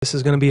This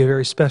is going to be a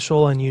very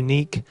special and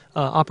unique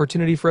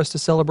opportunity for us to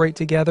celebrate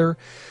together.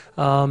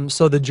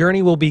 So the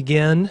journey will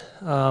begin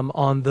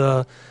on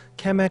the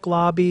Kamek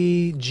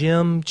Lobby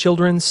Gym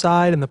Children's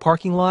side in the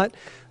parking lot.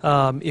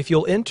 If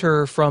you'll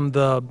enter from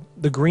the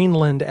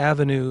Greenland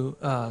Avenue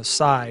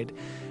side,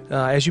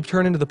 as you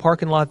turn into the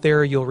parking lot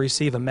there, you'll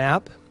receive a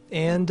map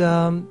and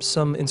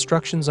some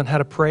instructions on how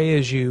to pray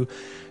as you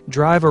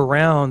drive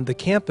around the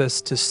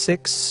campus to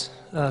 6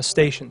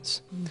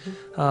 stations.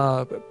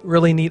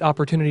 Really neat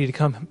opportunity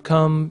to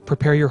come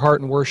prepare your heart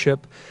and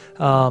worship.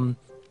 And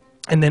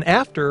then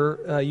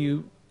after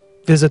you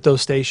visit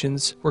those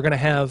stations, we're going to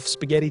have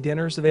spaghetti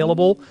dinners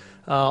available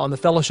on the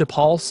fellowship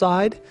hall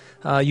side.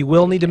 You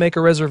will need to make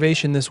a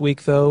reservation this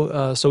week,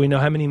 though, so we know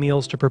how many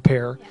meals to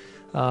prepare.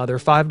 They're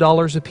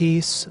 $5 a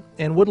piece,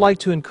 and would like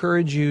to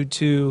encourage you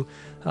to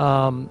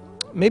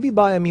maybe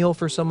buy a meal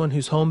for someone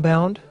who's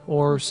homebound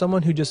or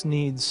someone who just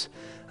needs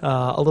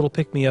a little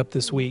pick-me-up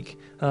this week.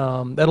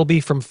 That'll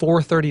be from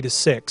 4:30 to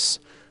 6,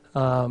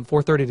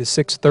 4:30 to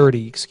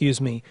 6:30,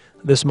 excuse me,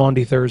 this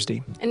Maundy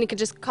Thursday. And you could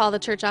just call the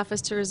church office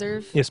to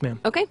reserve? Yes,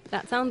 ma'am. Okay,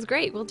 that sounds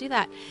great. We'll do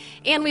that.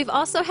 And we've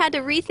also had to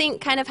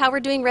rethink kind of how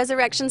we're doing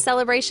Resurrection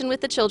Celebration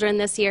with the children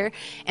this year.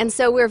 And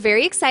so we're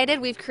very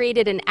excited. We've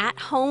created an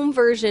at-home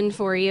version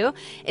for you.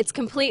 It's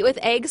complete with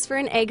eggs for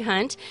an egg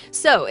hunt.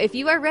 So if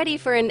you are ready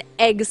for an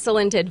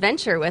excellent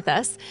adventure with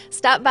us,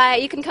 stop by.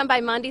 You can come by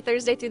Maundy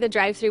Thursday through the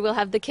drive-thru. We'll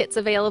have the kits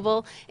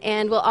available.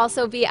 And we'll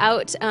also be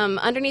out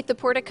underneath the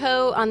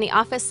portico on the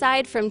office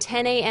side from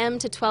 10 a.m.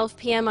 to 12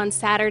 p.m. on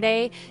Saturday,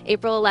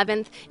 April 11th,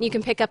 and you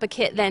can pick up a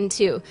kit then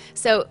too.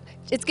 So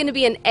it's going to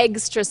be an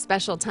extra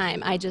special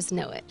time. I just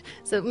know it.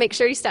 So make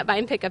sure you stop by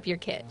and pick up your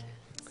kit.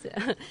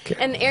 Okay.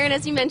 And Aaron,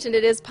 as you mentioned,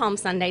 it is Palm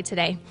Sunday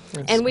today.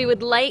 Yes. And we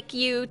would like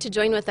you to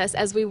join with us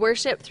as we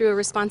worship through a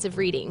responsive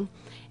reading.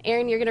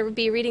 Aaron, you're going to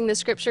be reading the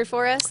scripture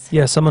for us?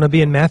 Yes, I'm going to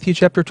be in Matthew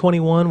chapter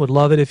 21. Would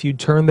love it if you'd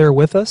turn there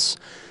with us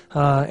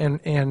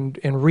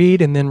and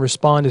read and then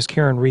respond as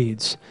Karen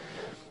reads.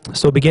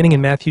 So beginning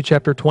in Matthew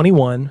chapter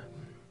 21,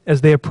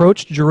 as they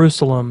approached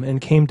Jerusalem and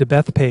came to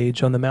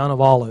Bethphage on the Mount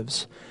of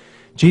Olives,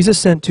 Jesus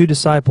sent 2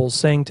 disciples,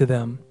 saying to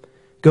them,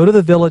 "Go to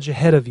the village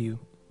ahead of you,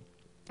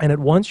 and at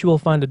once you will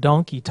find a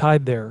donkey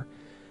tied there,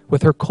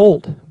 with her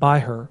colt by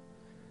her.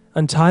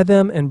 Untie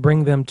them and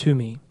bring them to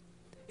me.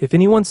 If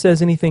anyone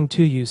says anything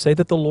to you, say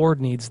that the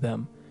Lord needs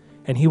them,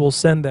 and he will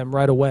send them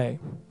right away."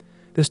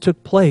 This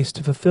took place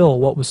to fulfill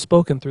what was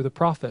spoken through the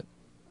prophet.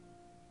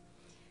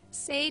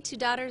 Say to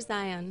daughter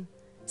Zion,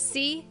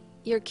 "See,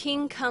 your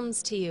king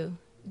comes to you,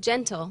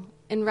 gentle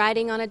and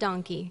riding on a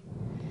donkey,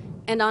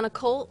 and on a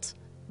colt,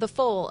 the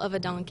foal of a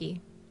donkey."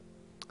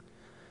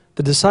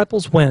 The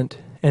disciples went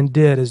and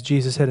did as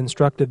Jesus had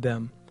instructed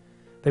them.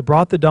 They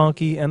brought the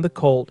donkey and the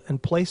colt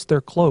and placed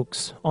their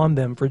cloaks on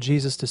them for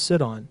Jesus to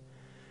sit on.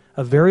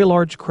 A very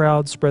large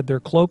crowd spread their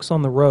cloaks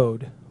on the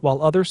road,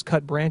 while others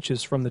cut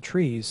branches from the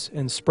trees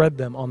and spread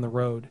them on the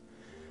road.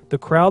 The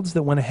crowds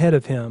that went ahead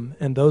of him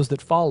and those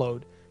that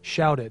followed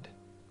shouted,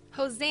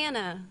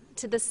 "Hosanna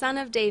to the Son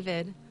of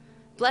David!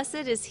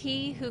 Blessed is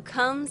he who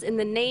comes in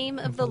the name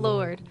of the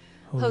Lord.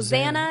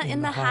 Hosanna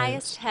in the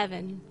highest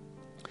heaven."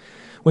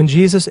 When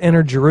Jesus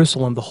entered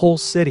Jerusalem, the whole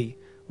city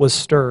was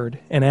stirred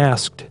and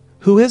asked,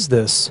 "Who is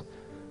this?"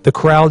 The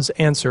crowds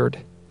answered,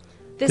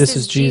 "This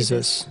is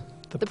Jesus,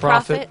 the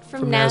prophet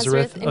from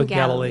Nazareth of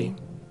Galilee."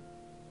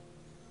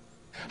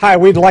 Hi,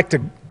 we'd like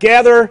to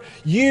gather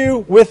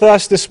you with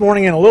us this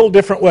morning in a little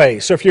different way.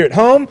 So if you're at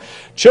home,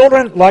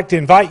 children, I'd like to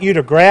invite you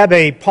to grab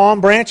a palm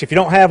branch. If you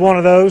don't have one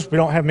of those, we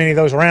don't have many of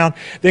those around,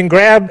 then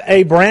grab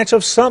a branch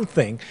of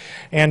something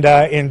and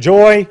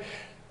enjoy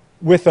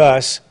with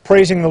us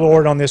praising the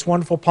Lord on this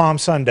wonderful Palm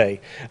Sunday.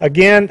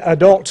 Again,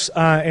 adults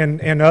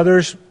and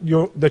others,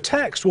 the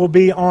text will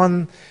be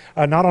on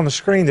not on the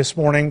screen this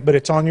morning, but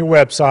it's on your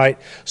website.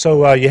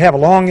 So you have a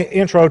long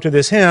intro to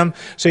this hymn,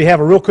 so you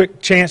have a real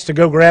quick chance to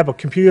go grab a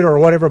computer or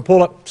whatever,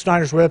 pull up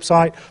Snyder's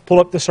website, pull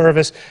up the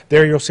service.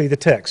 There you'll see the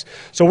text.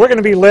 So we're going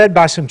to be led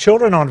by some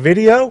children on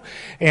video,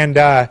 and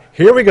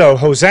here we go.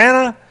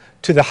 Hosanna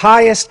to the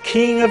highest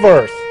King of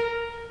earth.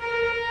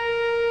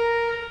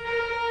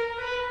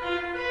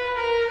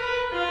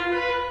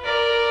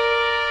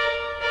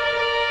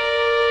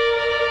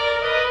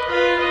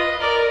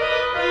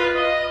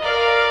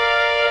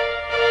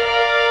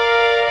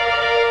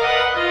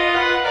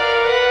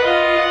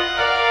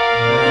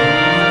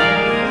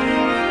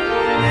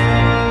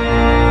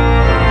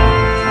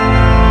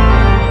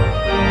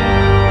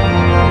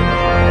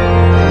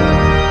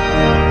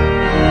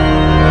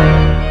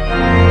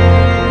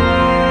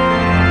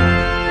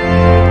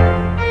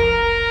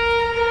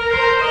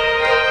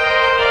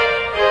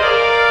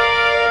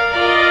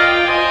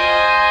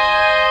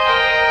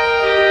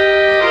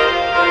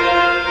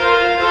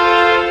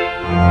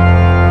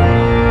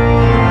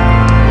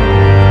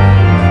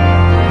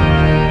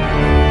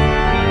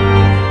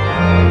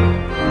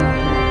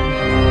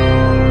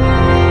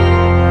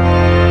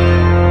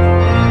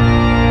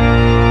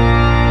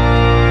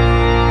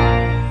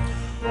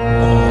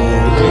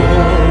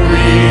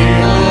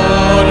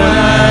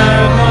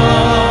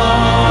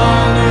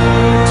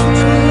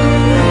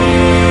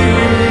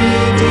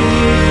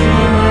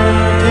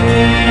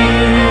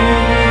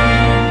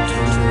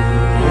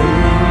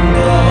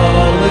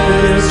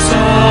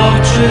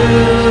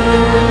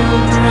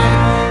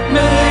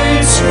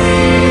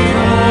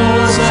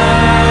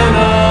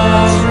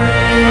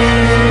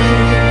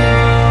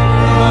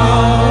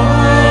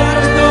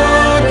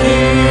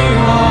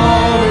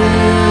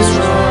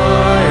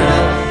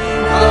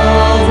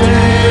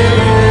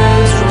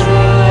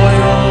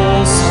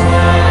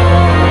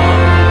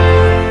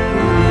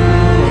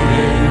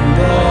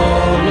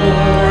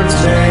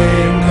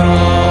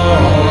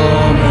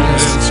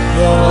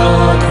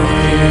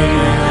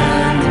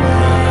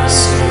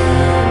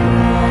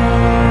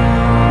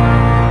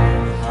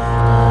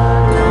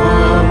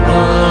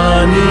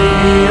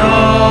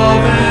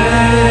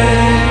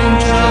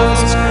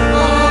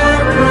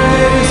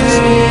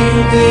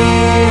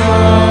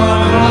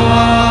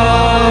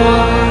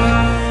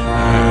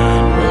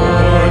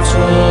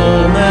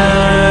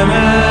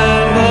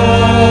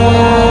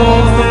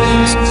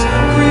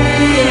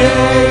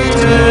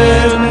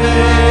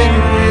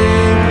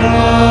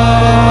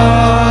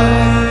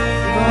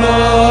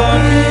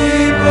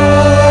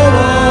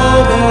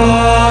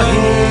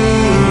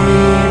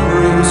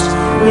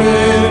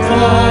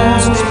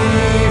 songs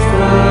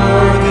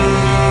before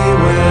thee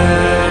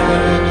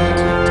went,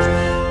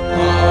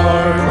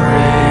 our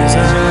praise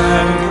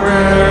and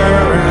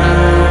prayer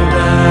and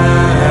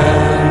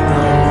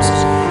anthems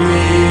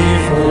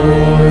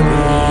before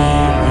thee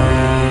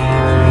we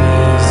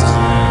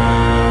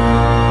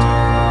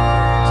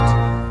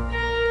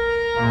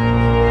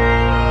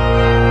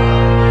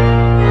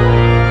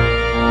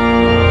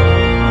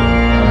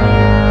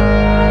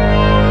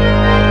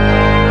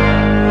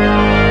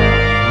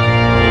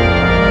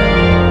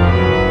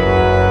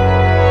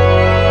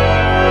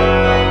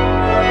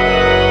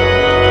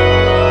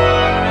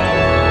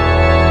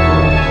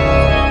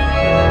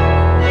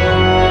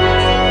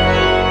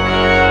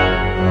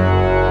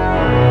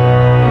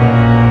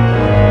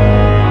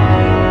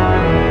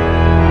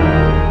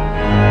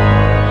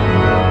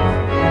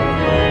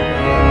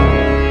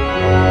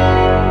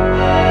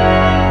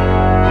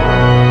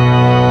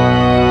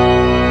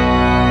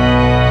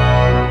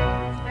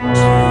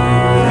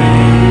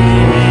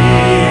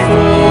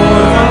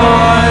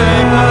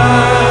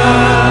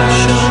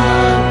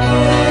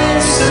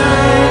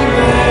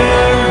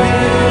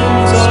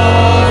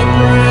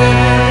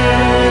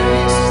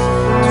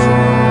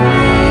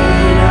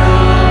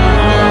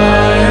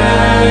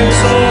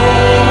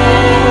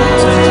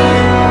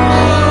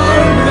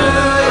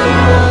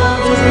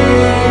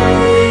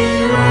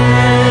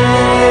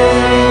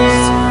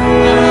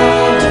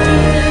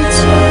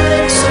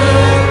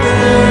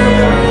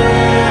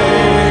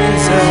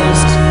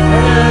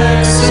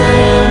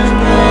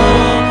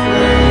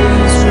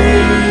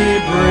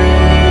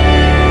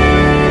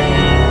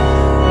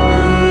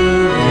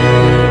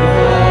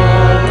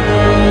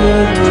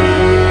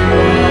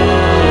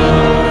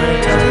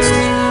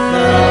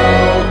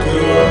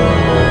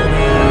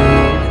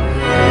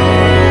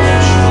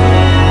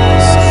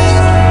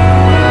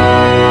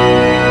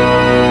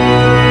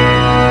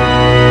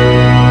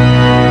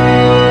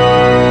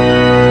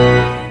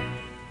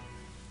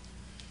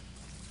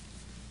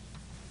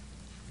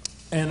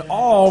And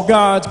all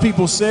God's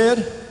people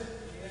said,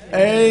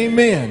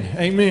 Amen.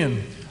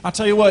 Amen. I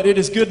tell you what, it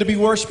is good to be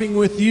worshiping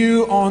with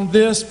you on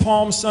this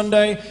Palm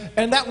Sunday.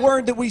 And that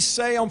word that we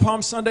say on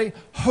Palm Sunday,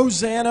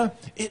 Hosanna,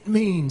 it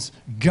means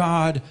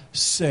God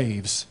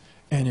saves.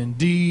 And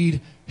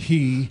indeed,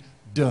 He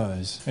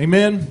does.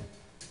 Amen.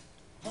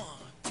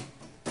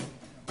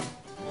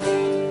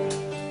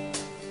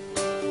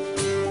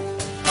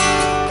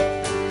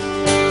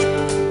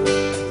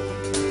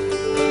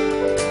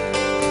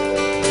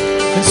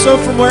 And so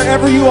from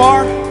wherever you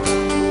are,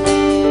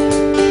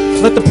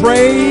 let the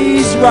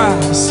praise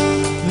rise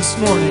this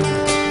morning.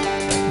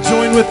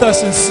 Join with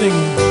us in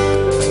singing.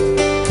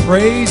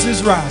 Praise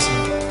is rising.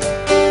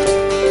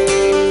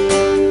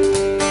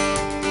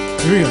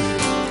 Here we go.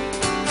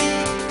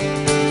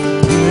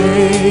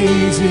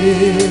 Praise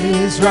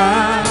is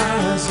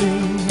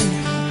rising.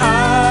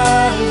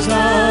 Eyes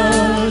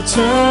are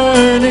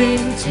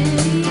turning to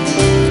you.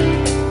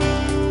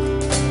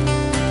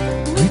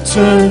 We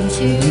turn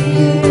to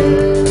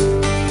you.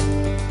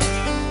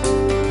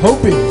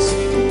 Hope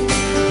is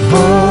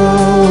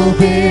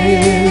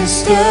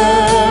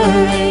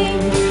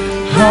stirring,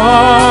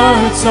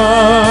 hearts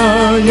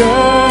are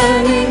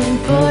yearning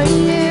for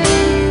you.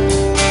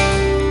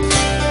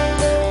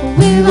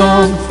 We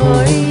long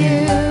for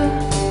you.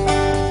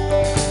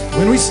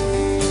 When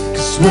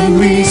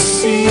we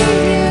see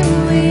you,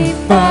 we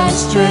find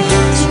strength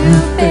to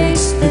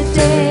face the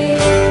day.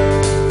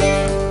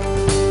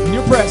 In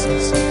your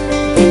presence,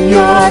 in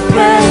your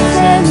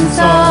presence,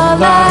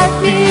 all our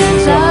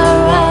fears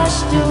are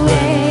washed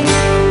away.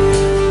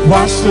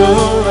 Washed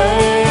away.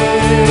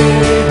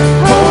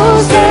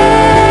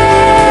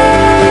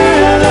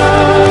 Hosanna,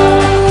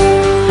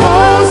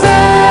 Hosanna.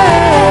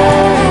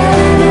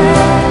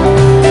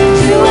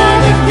 You are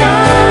the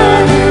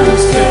God who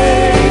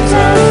saves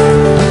us,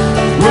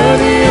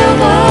 worthy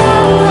of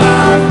all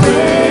our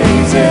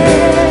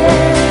praises.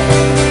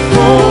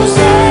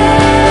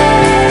 Hosanna,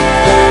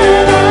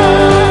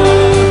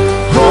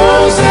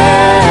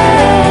 Hosanna.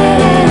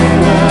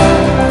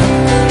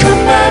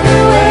 Come back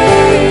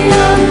away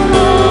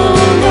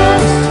among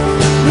us.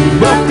 We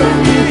welcome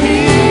you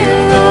here,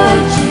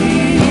 Lord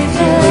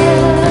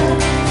Jesus.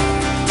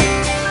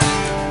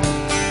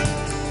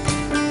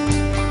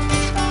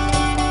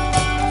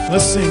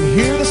 let's sing.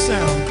 Hear the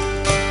sound.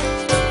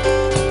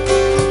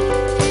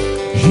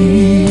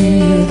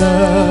 Hear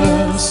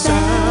the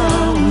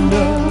sound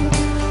of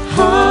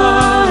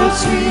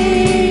hearts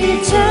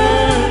returning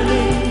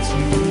to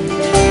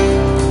you.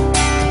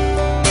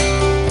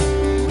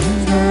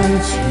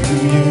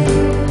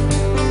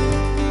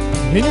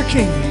 In your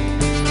kingdom.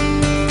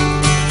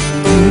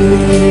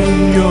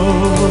 In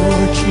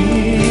your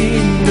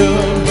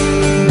kingdom,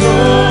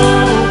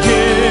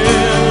 broken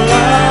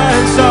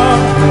lives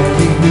are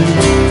made new.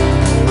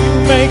 You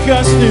make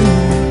us new.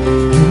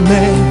 You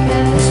make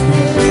us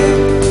new.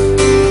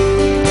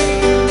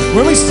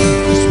 When we see,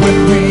 Just when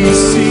we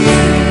see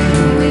you,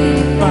 we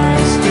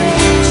find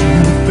strength to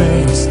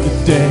face the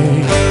day.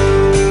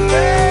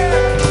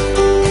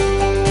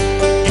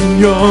 In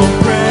your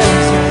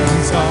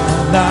presence,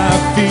 our life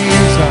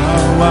fears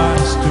are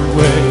washed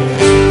away.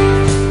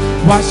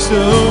 Washed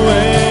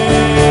away.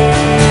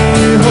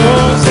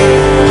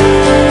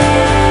 Hosanna,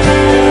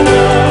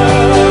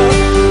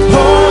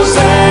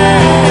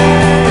 Hosanna.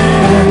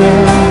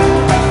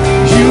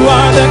 You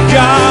are the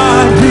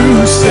God who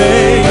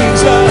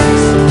saves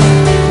us,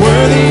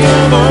 worthy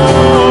of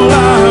all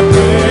our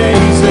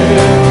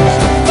praises.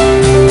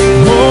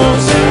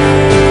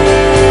 Hosanna,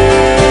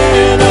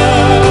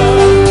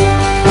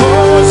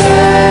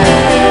 Hosanna.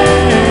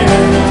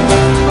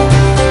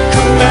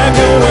 Come have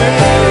your way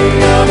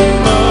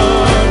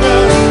among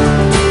us.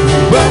 We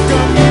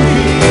welcome you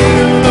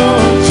here,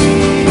 Lord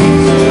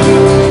Jesus.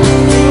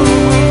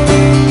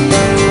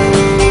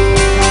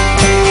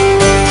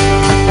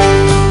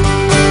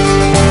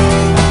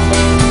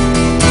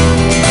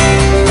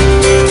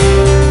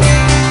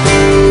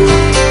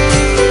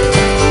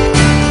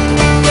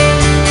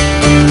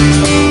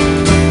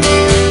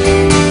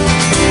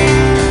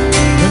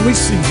 When we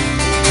see you,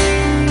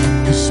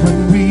 'cause when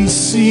we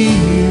see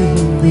you,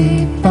 we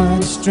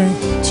find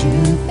strength to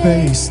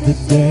face the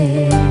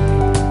day.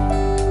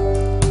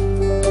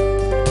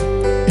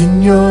 In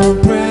your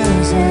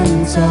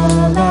presence,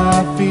 all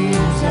our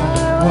fears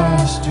are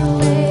washed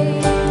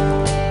away.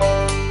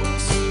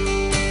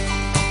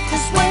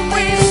 'Cause when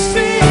we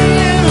see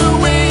you,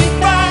 we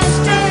find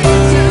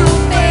strength to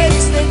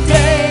face the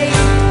day.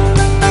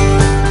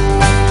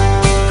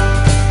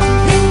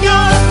 In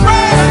your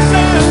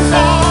presence,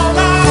 all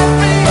our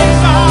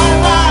fears are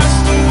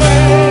washed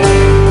away.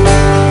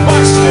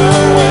 Washed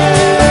away.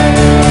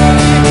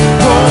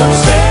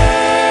 Hosanna,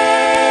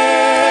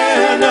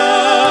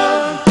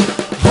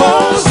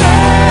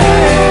 Hosanna.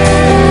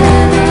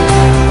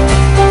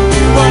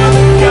 You are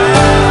the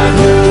God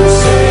who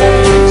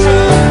saves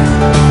us,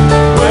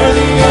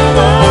 worthy of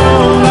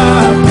all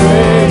our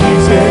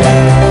praises.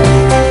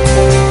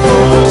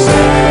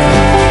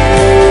 Hosanna,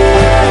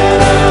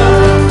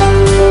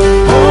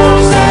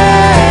 Hosanna.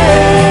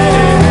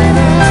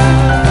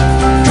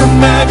 Come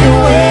have your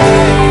way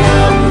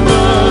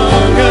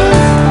among us.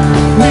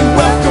 We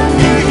welcome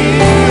you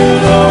here,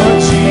 Lord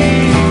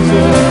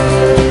Jesus.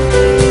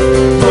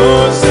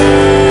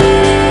 Hosanna.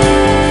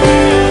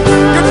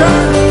 Your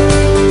turn.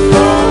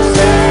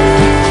 Hosanna.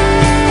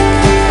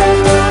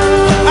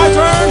 Our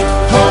turn.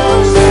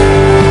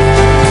 Hosanna.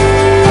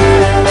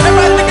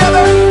 Everybody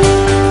together.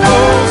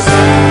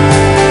 Hosanna.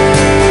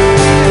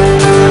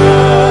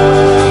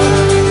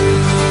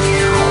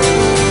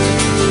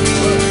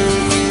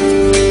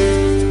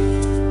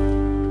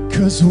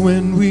 'Cause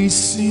when we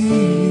see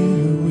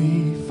you, we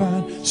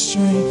find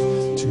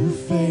strength to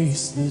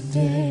face the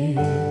day.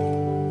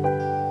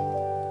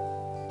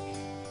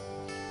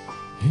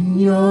 In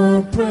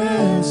your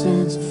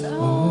presence,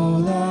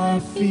 all our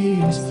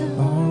fears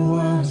are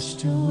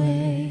washed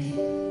away.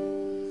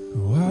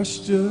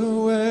 Washed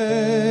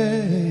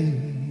away.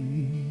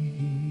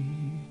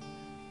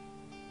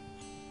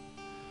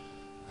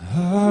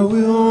 I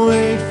will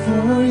wait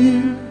for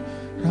you.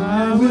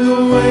 I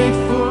will wait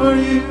for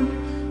you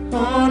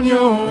on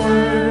your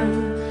word.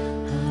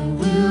 I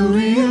will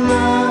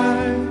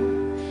rely.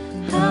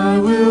 I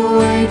will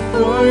wait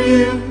for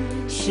you.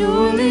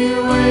 Surely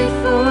wait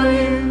for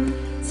you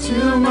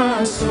till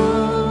my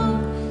soul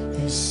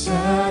is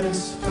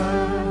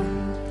satisfied.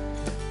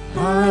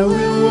 I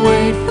will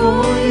wait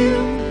for you.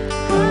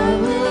 I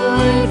will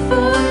wait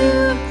for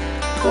you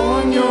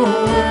on your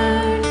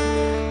word.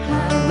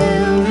 I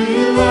will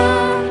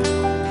rely.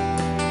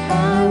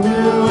 I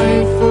will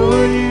wait for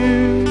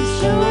you.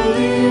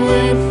 Surely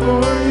wait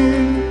for you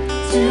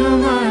till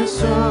my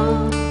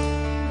soul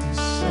is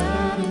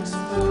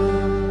satisfied.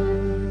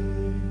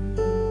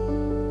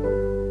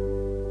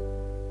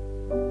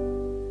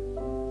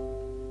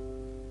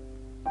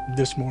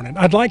 This morning,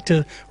 I'd like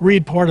to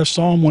read part of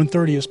Psalm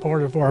 130 as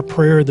part of our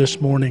prayer this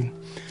morning.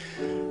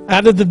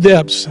 Out of the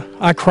depths,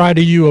 I cry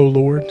to you, O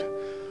Lord.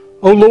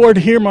 O Lord,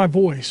 hear my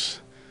voice.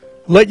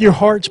 Let your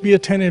hearts be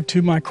attentive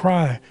to my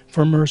cry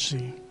for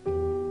mercy.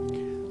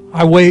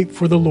 I wait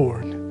for the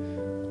Lord.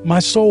 My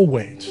soul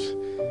waits,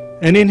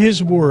 and in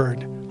his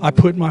word I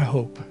put my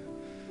hope.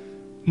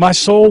 My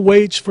soul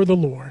waits for the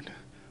Lord,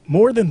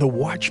 more than the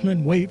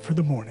watchmen wait for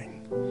the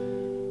morning.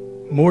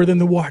 More than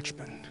the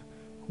watchmen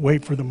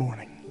wait for the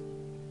morning.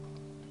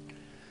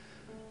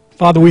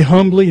 Father, we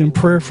humbly and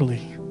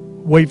prayerfully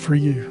wait for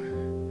you.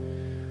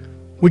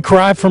 We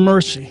cry for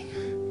mercy,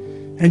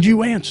 and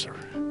you answer.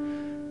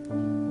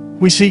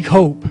 We seek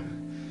hope,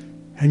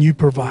 and you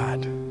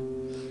provide.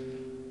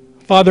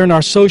 Father, in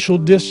our social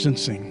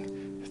distancing,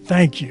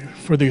 thank you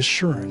for the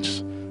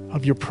assurance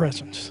of your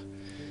presence.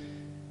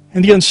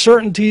 And the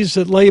uncertainties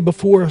that lay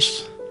before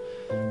us,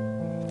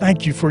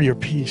 thank you for your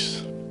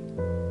peace.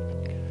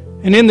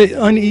 And in the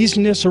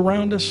uneasiness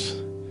around us,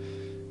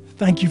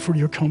 thank you for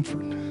your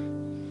comfort.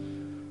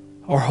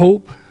 Our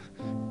hope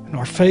and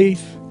our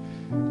faith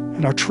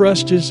and our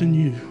trust is in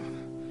you.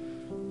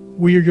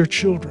 We are your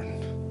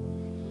children.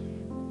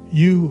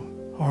 You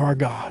are our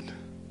God.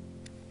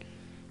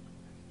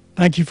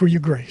 Thank you for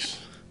your grace,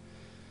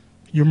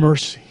 your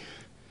mercy,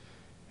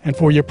 and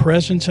for your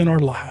presence in our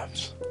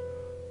lives.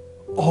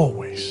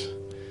 always.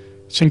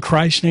 It's in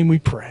Christ's name we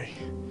pray.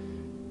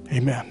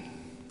 Amen.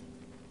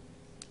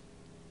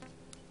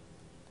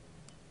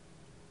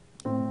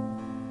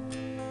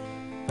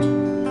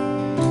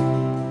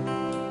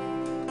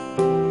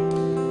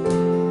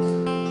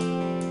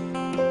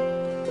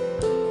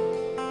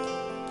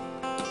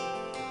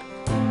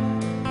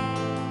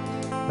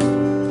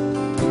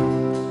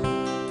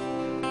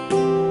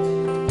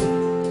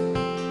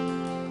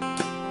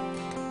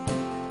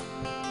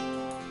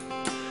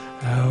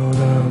 Out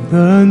of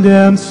the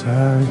depths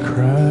I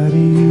cry to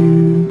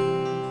you.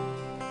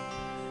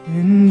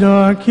 In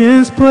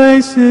darkest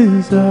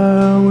places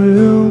I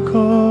will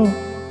call.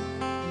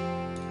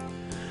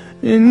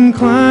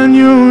 Incline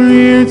your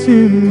ear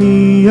to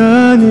me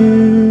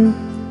anew,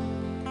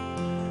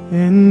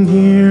 and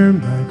hear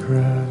my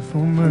cry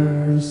for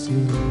mercy,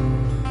 Lord.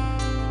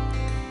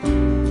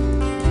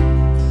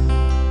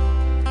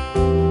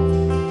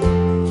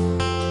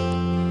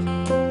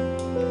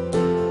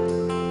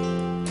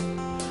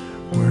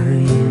 Were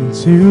you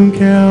to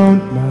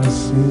count my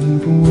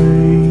sinful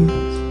ways,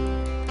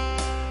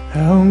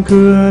 how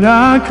could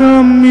I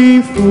come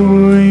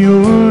before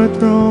your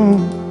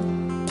throne?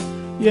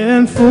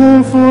 Yet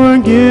full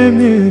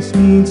forgiveness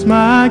meets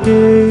my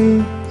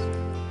gaze.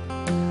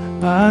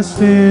 I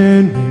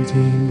stand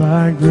redeemed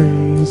by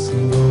grace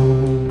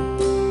alone.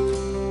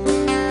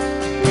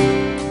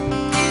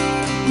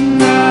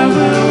 And I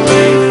will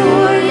wait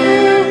for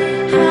you.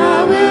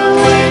 I will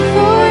wait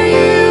for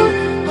you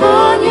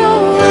on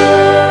your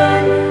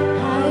word.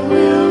 I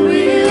will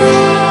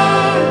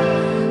rely.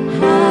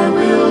 I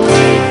will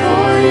wait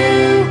for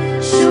you.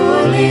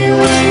 Surely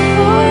wait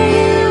for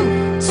you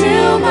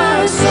till my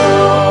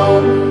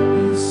soul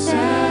is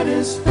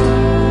satisfied.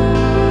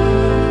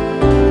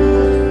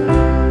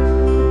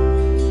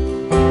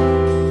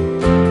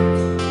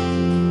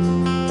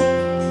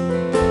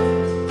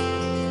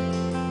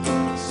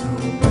 So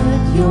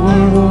put your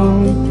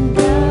hope in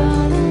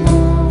God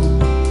alone.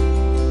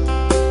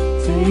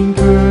 Take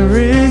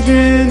courage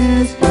in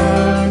His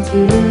power to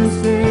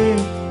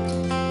save.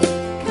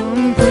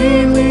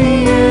 Completely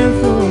and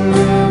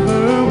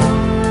forever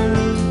one.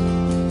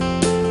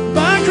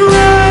 By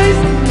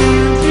Christ, the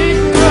empty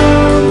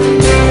cross.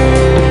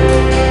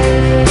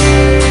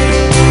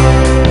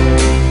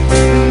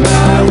 And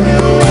I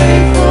will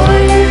wait for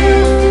you.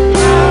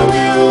 I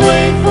will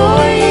wait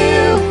for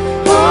you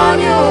on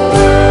your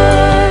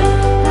word.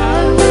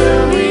 I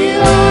will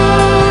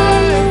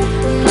rely.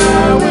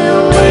 I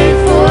will wait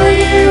for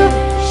you.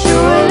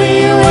 Surely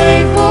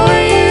wait for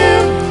you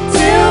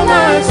till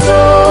my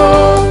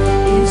soul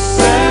is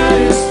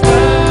satisfied.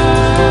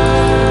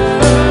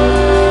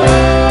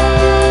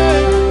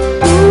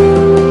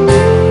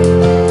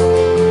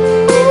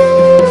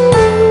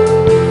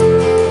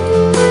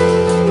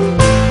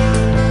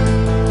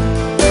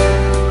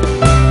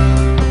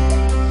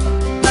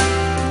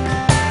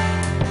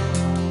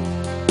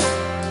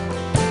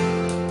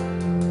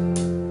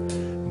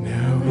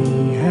 Now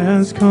He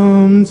has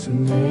come to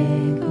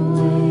make a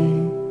way,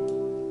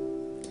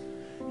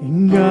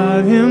 and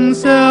God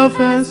Himself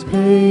has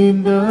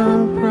paid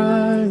the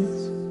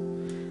price,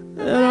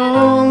 that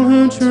all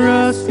who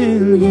trust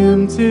in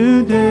Him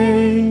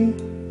today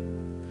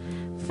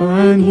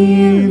find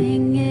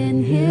healing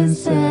in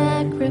His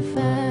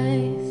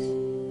sacrifice,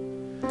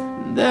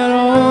 that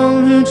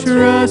all who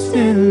trust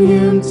in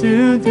Him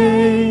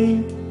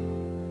today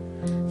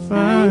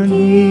find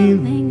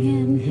healing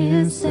in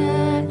His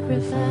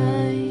sacrifice.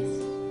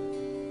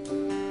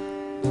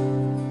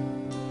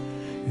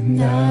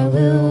 And I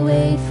will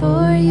wait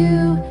for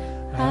you.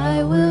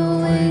 I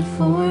will wait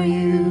for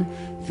you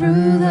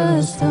through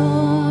the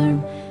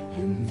storm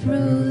and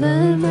through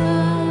the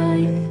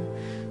night.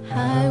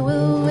 I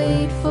will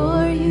wait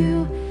for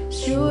you,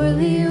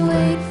 surely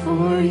wait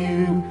for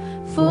you,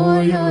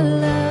 for your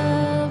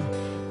love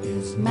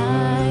is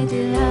my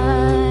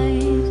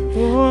delight.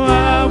 Oh,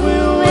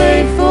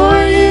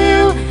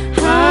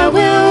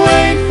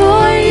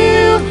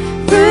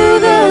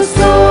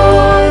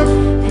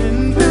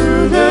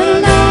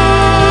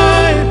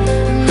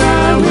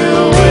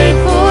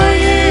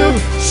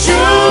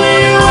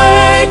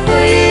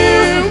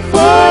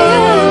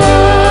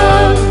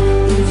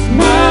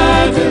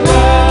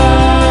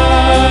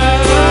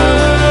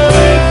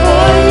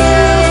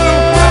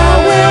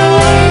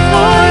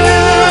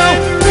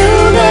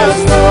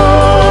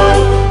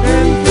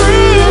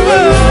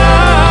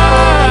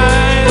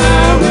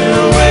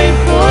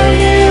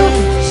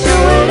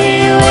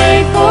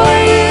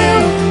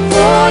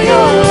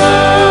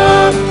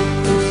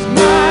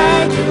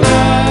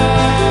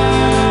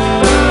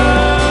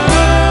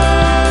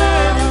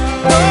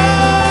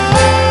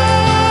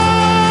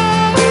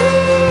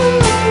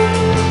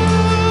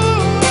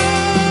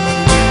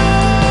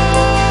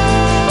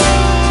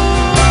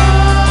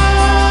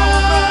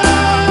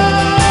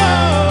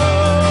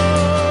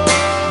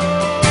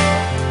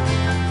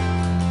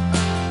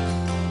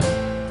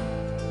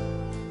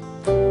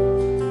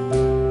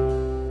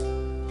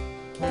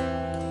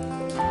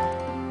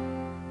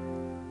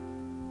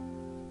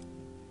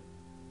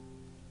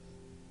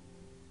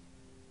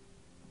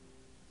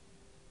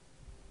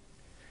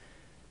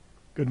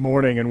 Good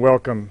morning and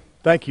welcome.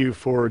 Thank you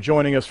for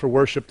joining us for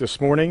worship this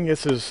morning.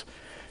 This is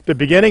the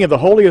beginning of the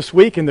holiest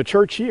week in the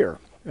church year.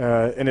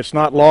 And it's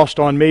not lost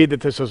on me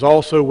that this is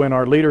also when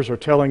our leaders are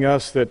telling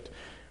us that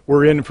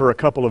we're in for a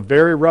couple of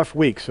very rough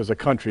weeks as a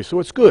country.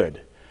 So it's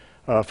good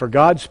for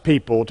God's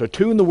people to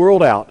tune the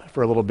world out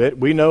for a little bit.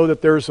 We know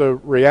that there's a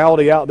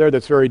reality out there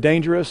that's very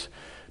dangerous,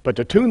 but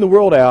to tune the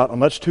world out,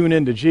 and let's tune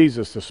into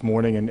Jesus this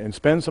morning and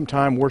spend some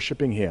time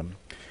worshiping Him.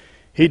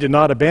 He did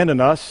not abandon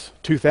us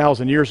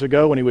 2,000 years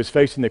ago when He was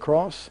facing the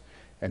cross,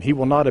 and He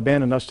will not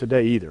abandon us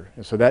today either.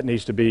 And so that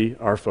needs to be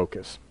our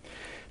focus.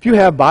 If you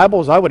have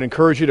Bibles, I would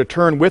encourage you to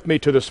turn with me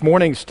to this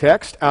morning's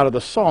text out of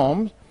the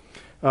Psalms,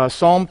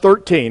 Psalm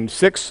 13,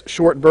 6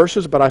 short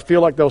verses, but I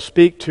feel like they'll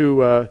speak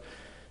to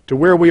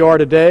where we are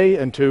today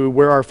and to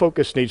where our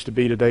focus needs to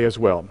be today as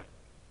well.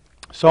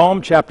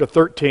 Psalm chapter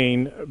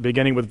 13,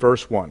 beginning with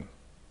verse 1.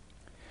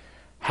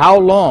 How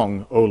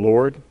long, O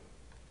Lord,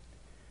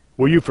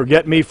 will you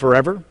forget me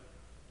forever?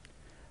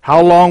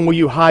 How long will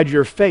you hide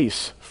your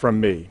face from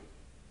me?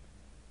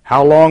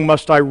 How long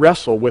must I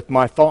wrestle with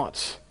my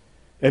thoughts,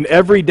 and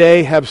every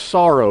day have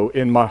sorrow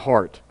in my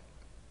heart?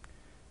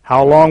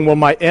 How long will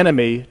my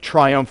enemy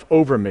triumph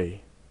over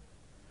me?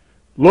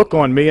 Look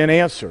on me and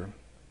answer,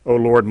 O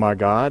Lord my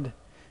God.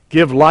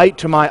 Give light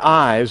to my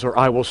eyes, or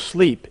I will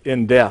sleep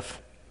in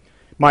death.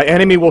 My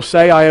enemy will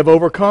say, I have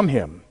overcome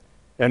him,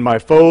 and my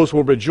foes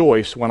will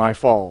rejoice when I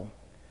fall.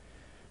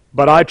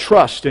 But I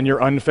trust in your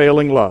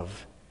unfailing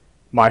love.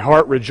 My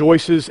heart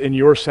rejoices in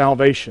your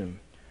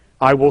salvation.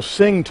 I will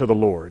sing to the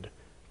Lord,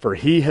 for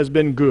He has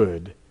been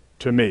good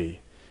to me.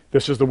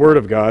 This is the word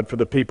of God for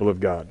the people of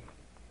God.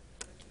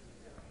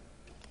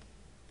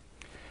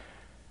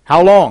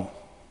 How long?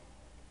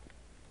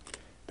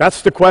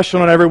 That's the question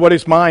on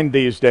everybody's mind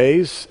these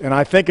days, and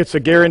I think it's a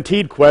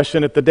guaranteed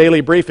question at the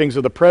daily briefings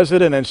of the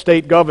President and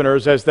state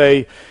governors as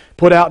they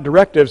put out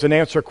directives and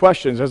answer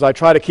questions. As I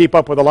try to keep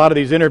up with a lot of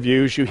these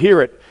interviews, you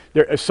hear it,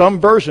 there is some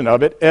version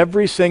of it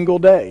every single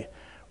day.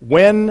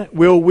 When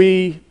will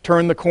we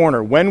turn the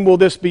corner? When will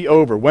this be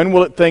over? When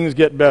will things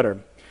get better?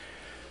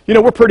 You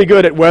know, we're pretty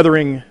good at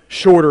weathering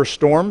shorter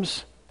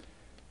storms.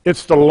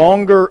 It's the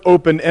longer,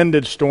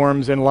 open-ended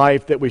storms in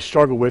life that we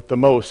struggle with the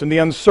most, and the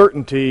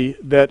uncertainty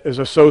that is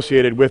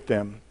associated with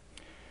them.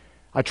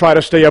 I try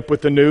to stay up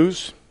with the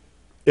news.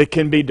 It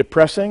can be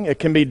depressing. It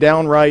can be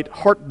downright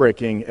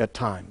heartbreaking at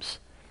times.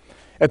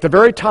 At the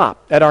very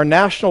top, at our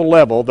national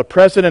level, the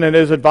President and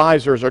his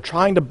advisors are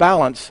trying to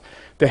balance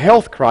the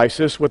health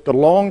crisis with the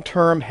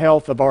long-term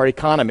health of our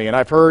economy. And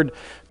I've heard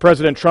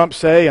President Trump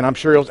say, and I'm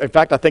sure in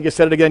fact, I think he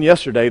said it again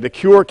yesterday, the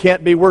cure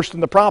can't be worse than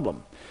the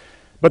problem.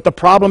 But the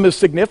problem is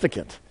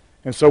significant.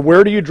 And so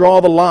where do you draw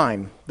the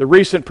line? The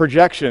recent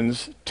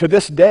projections to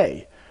this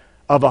day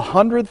of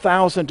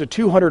 100,000 to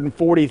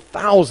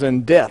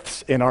 240,000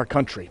 deaths in our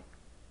country.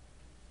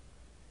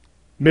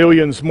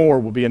 Millions more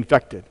will be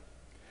infected.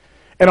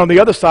 And on the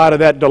other side of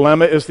that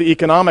dilemma is the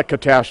economic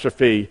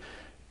catastrophe.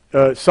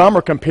 Some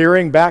are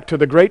comparing back to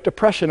the Great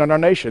Depression in our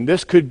nation.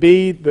 This could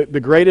be the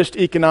greatest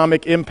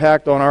economic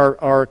impact on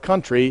our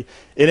country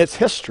in its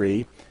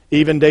history,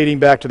 even dating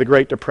back to the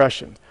Great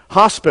Depression.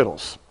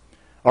 Hospitals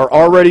are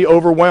already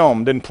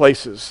overwhelmed in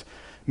places.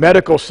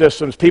 Medical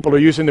systems, people are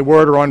using the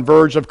word, are on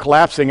verge of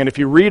collapsing. And if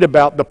you read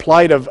about the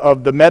plight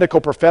of the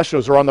medical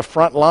professionals who are on the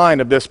front line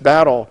of this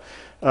battle,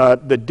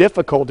 the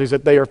difficulties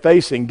that they are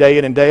facing day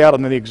in and day out,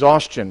 and the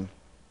exhaustion.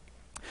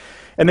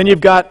 And then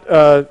you've got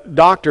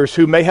doctors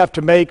who may have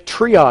to make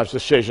triage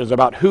decisions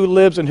about who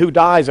lives and who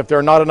dies if there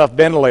are not enough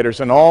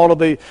ventilators, and all of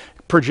the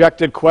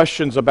projected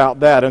questions about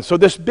that. And so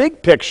this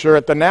big picture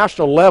at the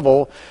national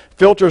level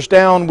filters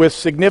down with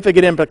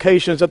significant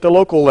implications at the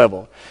local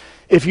level.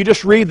 If you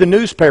just read the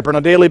newspaper on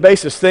a daily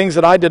basis, things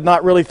that I did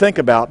not really think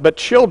about, but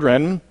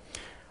children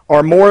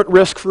are more at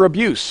risk for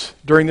abuse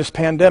during this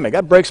pandemic.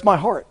 That breaks my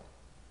heart.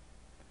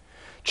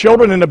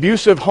 Children in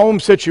abusive home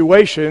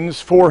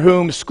situations for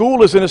whom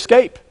school is an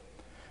escape.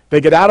 They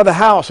get out of the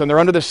house and they're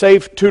under the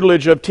safe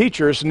tutelage of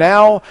teachers,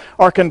 now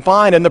are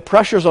confined, and the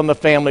pressures on the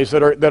families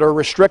that are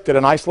restricted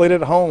and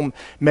isolated at home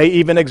may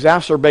even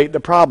exacerbate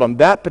the problem.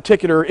 That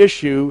particular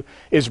issue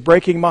is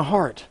breaking my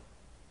heart.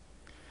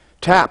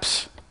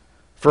 TAPS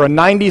for a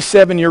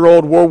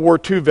 97-year-old World War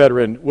II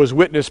veteran was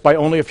witnessed by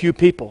only a few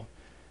people.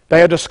 They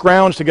had to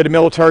scrounge to get a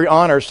military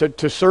honors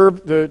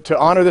to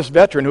honor this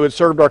veteran who had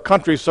served our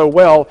country so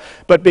well,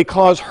 but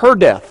because her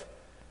death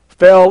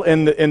fell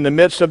in the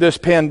midst of this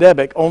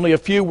pandemic, only a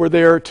few were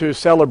there to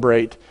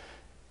celebrate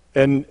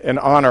and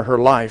honor her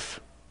life.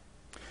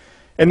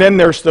 And then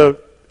there's the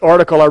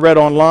article I read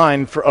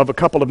online of a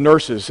couple of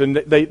nurses, and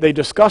they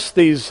discuss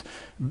these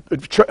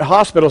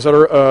hospitals that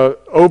are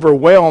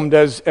overwhelmed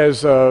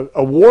as a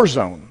war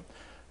zone.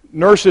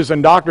 Nurses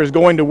and doctors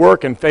going to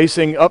work and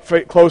facing up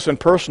close and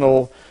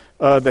personal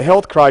the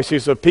health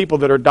crises of people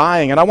that are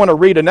dying. And I want to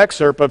read an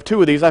excerpt of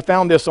two of these. I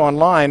found this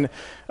online.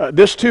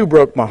 This too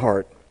broke my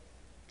heart.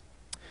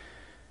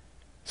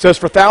 It says,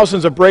 for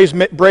thousands of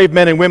brave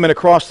men and women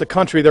across the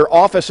country, their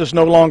office is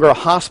no longer a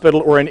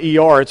hospital or an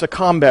ER, it's a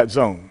combat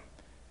zone.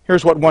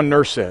 Here's what one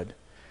nurse said.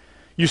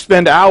 You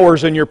spend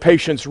hours in your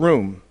patient's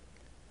room.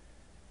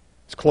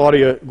 It's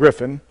Claudia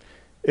Griffin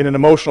in an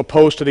emotional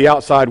post to the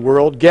outside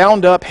world,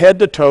 gowned up head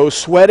to toe,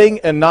 sweating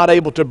and not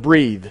able to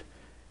breathe.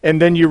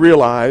 And then you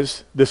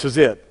realize, this is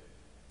it.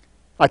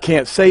 I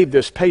can't save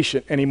this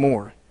patient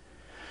anymore.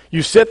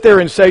 You sit there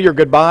and say your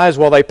goodbyes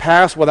while they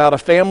pass without a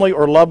family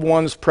or loved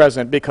ones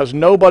present because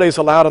nobody's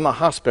allowed in the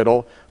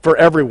hospital for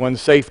everyone's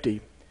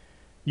safety.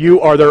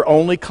 You are their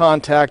only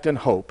contact and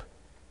hope.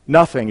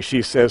 Nothing,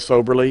 she says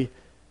soberly,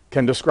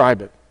 can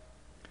describe it.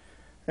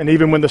 And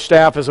even when the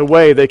staff is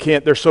away,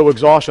 they're so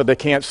exhausted they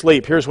can't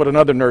sleep. Here's what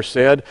another nurse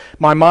said.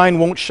 My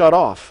mind won't shut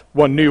off,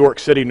 one New York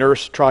City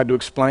nurse tried to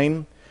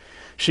explain.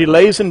 She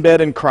lays in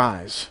bed and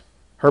cries.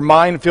 Her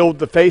mind filled with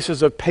the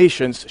faces of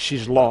patients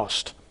she's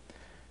lost.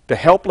 The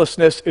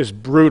helplessness is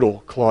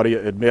brutal,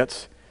 Claudia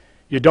admits.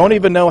 You don't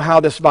even know how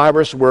this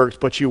virus works,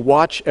 but you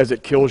watch as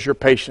it kills your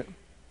patient.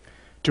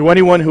 To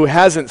anyone who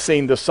hasn't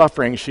seen the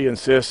suffering, she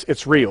insists,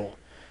 it's real.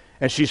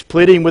 And she's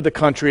pleading with the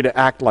country to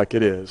act like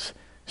it is.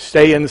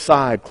 Stay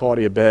inside,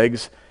 Claudia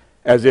begs,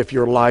 as if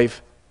your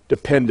life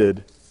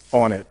depended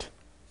on it.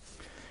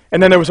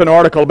 And then there was an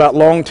article about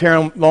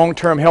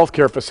long-term health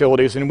care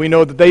facilities, and we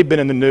know that they've been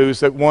in the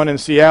news, that one in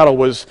Seattle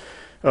was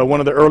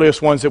one of the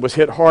earliest ones that was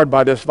hit hard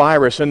by this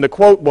virus. And the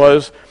quote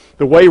was,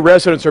 the way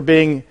residents are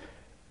being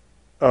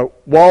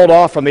walled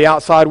off from the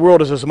outside world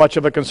is as much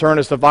of a concern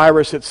as the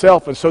virus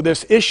itself. And so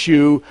this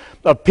issue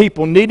of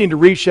people needing to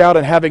reach out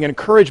and having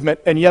encouragement,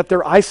 and yet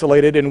they're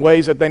isolated in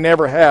ways that they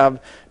never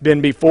have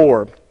been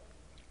before.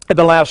 In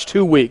the last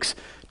 2 weeks,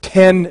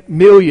 10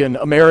 million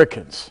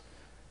Americans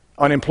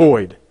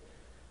unemployed.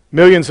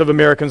 Millions of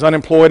Americans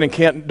unemployed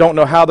and don't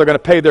know how they're going to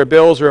pay their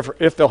bills or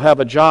if they'll have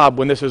a job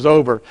when this is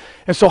over.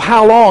 And so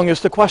how long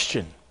is the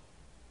question?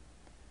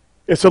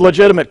 It's a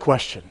legitimate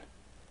question,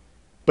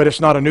 but it's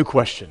not a new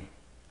question.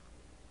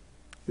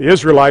 The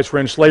Israelites were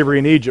in slavery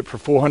in Egypt for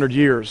 400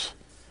 years.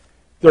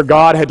 Their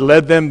God had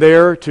led them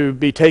there to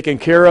be taken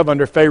care of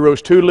under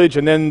Pharaoh's tutelage,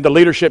 and then the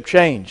leadership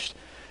changed.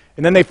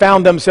 And then they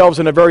found themselves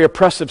in a very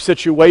oppressive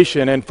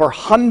situation, and for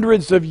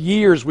hundreds of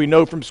years, we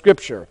know from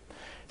Scripture,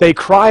 they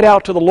cried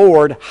out to the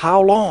Lord,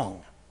 how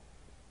long?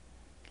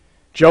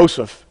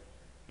 Joseph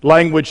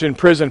languished in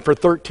prison for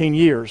 13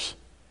 years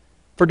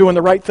for doing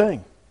the right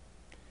thing.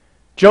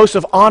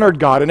 Joseph honored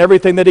God in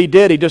everything that he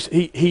did.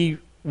 He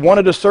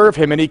wanted to serve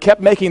him, and he kept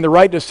making the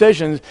right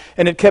decisions,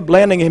 and it kept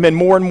landing him in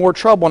more and more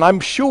trouble. And I'm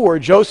sure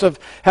Joseph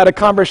had a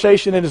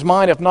conversation in his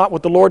mind, if not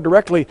with the Lord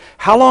directly,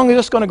 how long is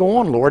this going to go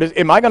on, Lord?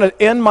 Am I going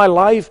to end my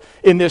life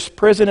in this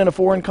prison in a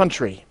foreign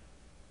country?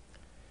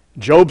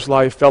 Job's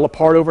life fell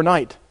apart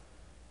overnight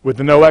with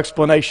no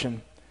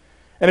explanation.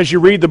 And as you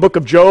read the book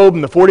of Job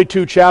and the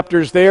 42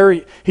 chapters there,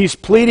 he's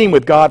pleading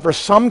with God for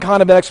some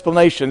kind of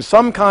explanation,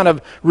 some kind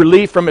of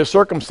relief from his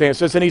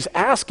circumstances, and he's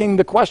asking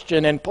the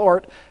question in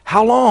part,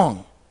 how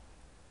long?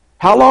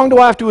 How long do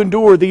I have to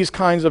endure these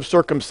kinds of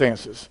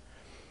circumstances?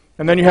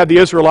 And then you have the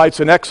Israelites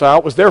in exile.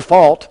 It was their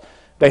fault.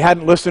 They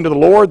hadn't listened to the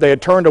Lord. They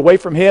had turned away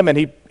from him, and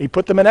he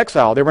put them in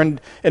exile. They were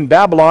in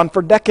Babylon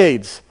for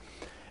decades.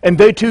 And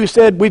they too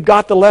said, we've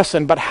got the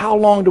lesson, but how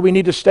long do we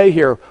need to stay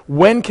here?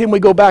 When can we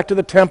go back to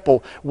the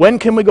temple? When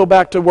can we go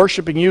back to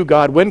worshiping you,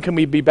 God? When can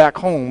we be back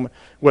home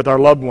with our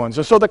loved ones?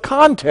 And so the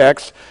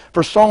context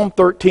for Psalm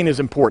 13 is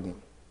important.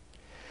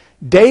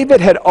 David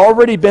had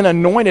already been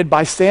anointed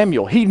by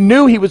Samuel. He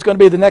knew he was going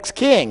to be the next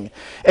king.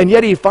 And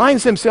yet he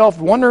finds himself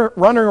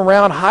running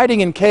around,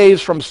 hiding in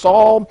caves from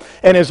Saul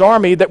and his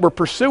army that were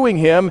pursuing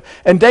him.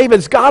 And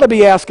David's got to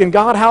be asking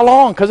God, how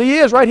long? Because he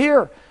is right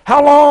here.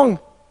 How long?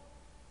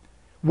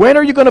 When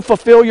are you going to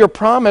fulfill your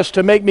promise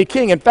to make me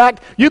king? In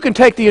fact, you can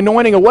take the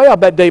anointing away, I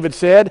bet David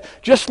said.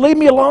 Just leave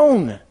me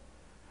alone.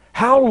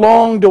 How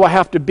long do I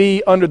have to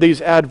be under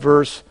these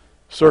adverse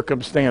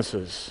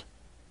circumstances?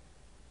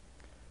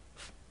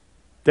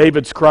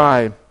 David's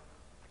cry,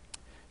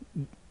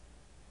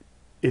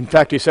 in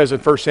fact, he says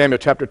in 1 Samuel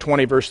chapter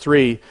 20, verse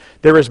 3,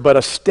 there is but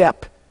a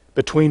step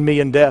between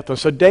me and death. And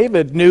so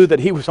David knew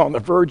that he was on the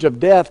verge of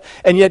death,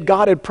 and yet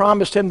God had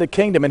promised him the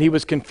kingdom, and he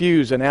was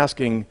confused and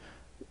asking,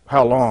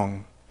 how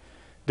long?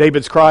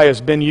 David's cry has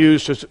been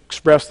used to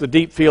express the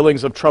deep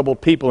feelings of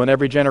troubled people in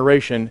every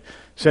generation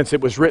since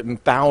it was written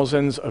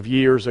thousands of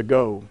years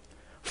ago.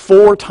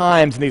 4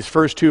 times in these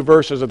first 2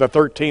 verses of the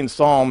 13th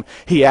Psalm,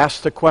 he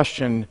asks the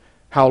question,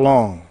 how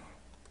long?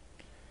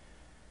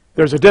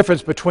 There's a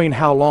difference between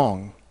how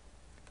long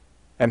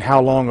and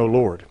how long, O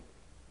Lord.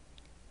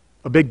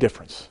 A big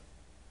difference.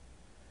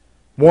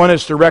 One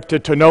is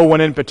directed to no one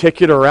in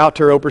particular or out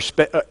there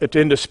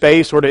into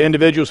space or to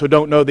individuals who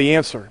don't know the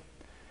answer.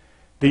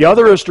 The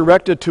other is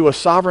directed to a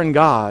sovereign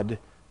God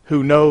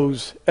who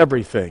knows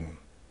everything.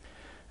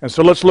 And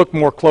so let's look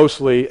more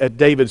closely at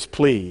David's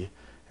plea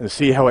and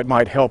see how it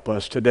might help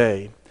us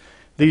today.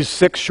 These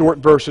 6 short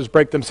verses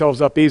break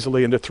themselves up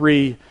easily into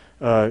 3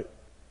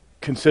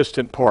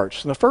 consistent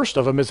parts. And the first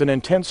of them is an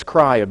intense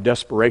cry of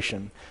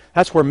desperation.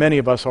 That's where many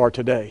of us are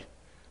today.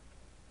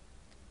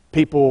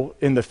 people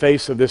in the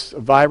face of this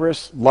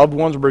virus. Loved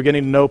ones, we're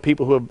beginning to know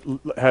people who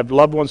have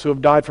loved ones who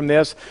have died from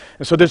this.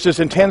 And so there's this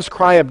intense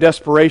cry of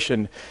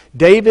desperation.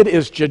 David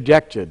is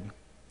dejected,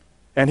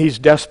 and he's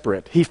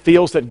desperate. He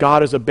feels that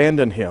God has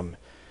abandoned him.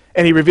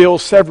 And he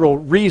reveals several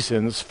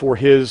reasons for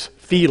his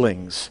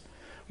feelings.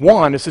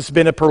 One is it's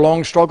been a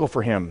prolonged struggle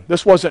for him.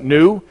 This wasn't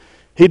new.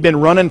 He'd been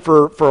running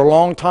for a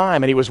long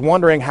time, and he was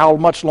wondering how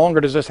much longer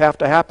does this have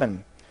to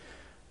happen.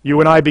 You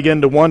and I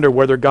begin to wonder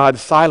whether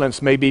God's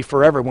silence may be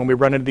forever when we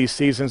run into these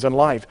seasons in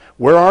life.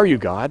 Where are you,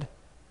 God?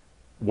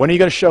 When are you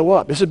going to show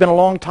up? This has been a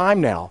long time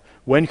now.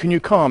 When can you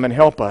come and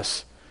help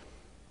us?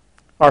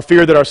 Our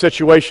fear that our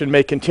situation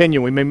may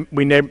continue.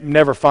 We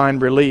never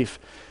find relief.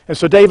 And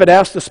so David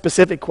asked the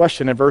specific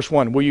question in verse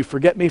 1, will you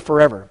forget me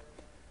forever?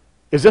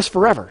 Is this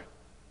forever?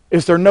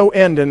 Is there no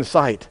end in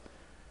sight?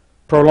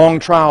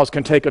 Prolonged trials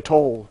can take a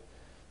toll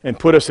and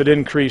put us at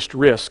increased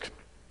risk.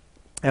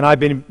 And I've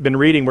been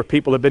reading where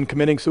people have been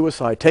committing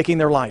suicide, taking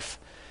their life.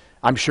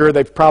 I'm sure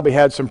they've probably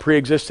had some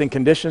pre-existing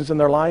conditions in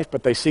their life,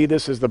 but they see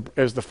this as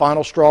the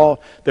final straw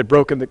that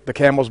broke the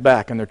camel's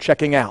back, and they're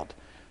checking out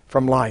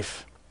from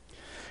life.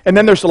 And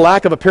then there's the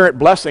lack of apparent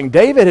blessing.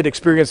 David had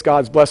experienced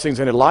God's blessings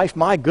in his life.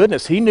 My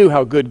goodness, he knew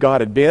how good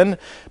God had been,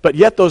 but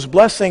yet those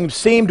blessings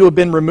seemed to have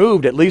been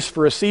removed, at least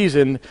for a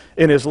season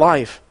in his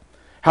life.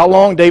 How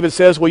long, David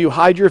says, will you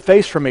hide your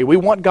face from me? We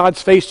want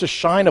God's face to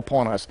shine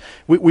upon us.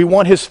 We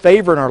want his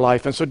favor in our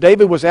life. And so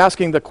David was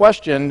asking the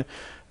question,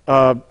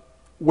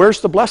 where's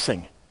the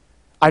blessing?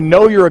 I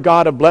know you're a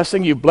God of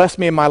blessing. You've blessed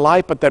me in my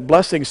life, but that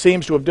blessing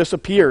seems to have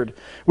disappeared.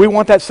 We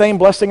want that same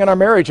blessing in our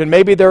marriage. And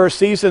maybe there are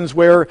seasons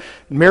where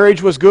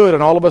marriage was good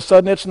and all of a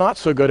sudden it's not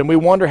so good. And we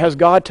wonder, has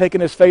God taken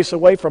his face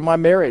away from my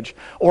marriage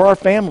or our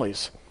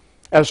families?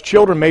 As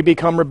children may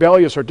become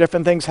rebellious or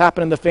different things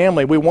happen in the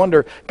family, we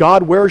wonder,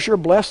 God, where's your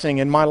blessing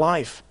in my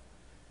life?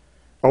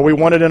 Or we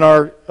want it in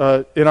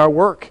our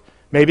work.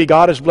 Maybe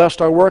God has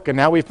blessed our work and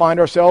now we find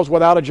ourselves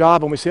without a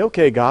job and we say,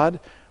 okay, God,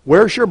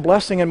 where's your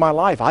blessing in my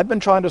life? I've been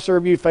trying to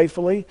serve you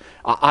faithfully.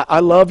 I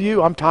love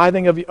you. I'm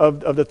tithing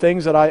of the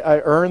things that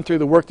I earn through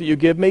the work that you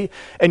give me.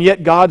 And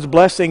yet God's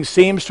blessing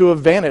seems to have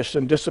vanished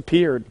and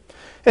disappeared.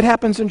 It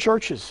happens in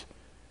churches.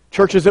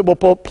 Churches that will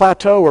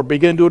plateau or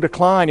begin to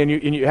decline. And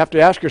you have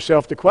to ask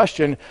yourself the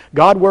question,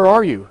 God, where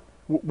are you?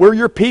 We're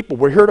your people.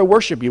 We're here to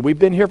worship you. We've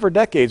been here for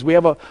decades. We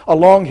have a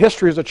long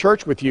history as a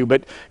church with you,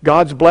 but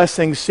God's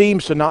blessing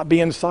seems to not be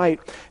in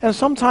sight. And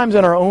sometimes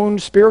in our own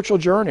spiritual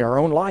journey, our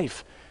own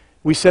life,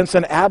 we sense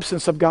an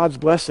absence of God's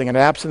blessing, an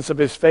absence of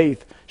his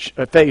face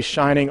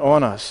shining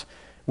on us.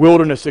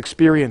 Wilderness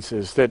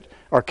experiences that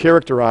are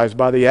characterized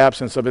by the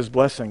absence of his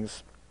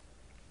blessings.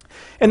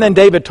 And then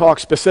David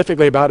talks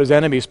specifically about his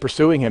enemies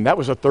pursuing him. That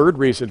was a third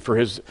reason for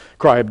his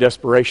cry of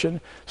desperation.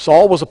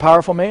 Saul was a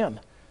powerful man.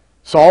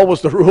 Saul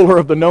was the ruler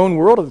of the known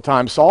world at the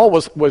time. Saul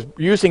was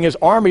using his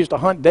armies to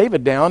hunt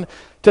David down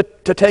to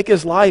take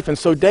his life. And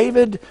so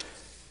David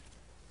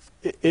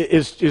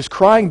is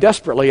crying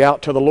desperately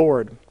out to the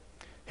Lord.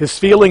 His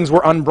feelings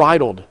were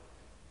unbridled.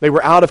 They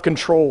were out of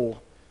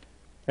control.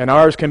 And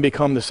ours can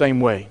become the same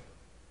way.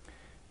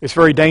 It's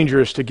very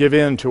dangerous to give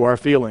in to our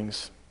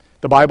feelings.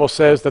 The Bible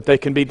says that they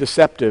can be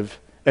deceptive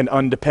and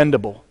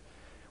undependable.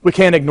 We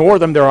can't ignore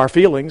them, they're our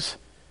feelings.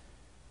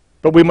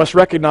 But we must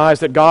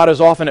recognize that God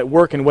is often at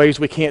work in ways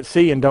we can't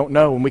see and don't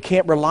know. And we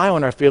can't rely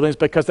on our feelings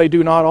because they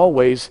do not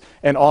always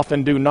and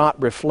often do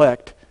not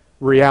reflect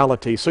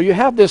reality. So you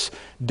have this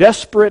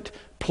desperate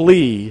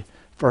plea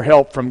for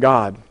help from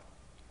God.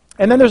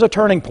 And then there's a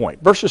turning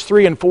point. Verses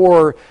 3 and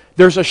 4,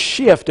 there's a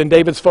shift in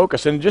David's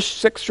focus. In just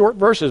 6 short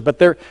verses, but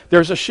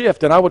there's a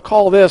shift. And I would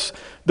call this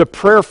the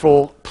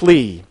prayerful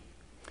plea.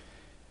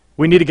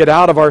 We need to get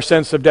out of our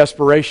sense of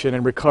desperation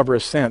and recover a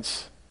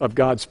sense of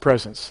God's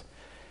presence.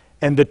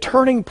 And the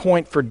turning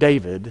point for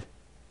David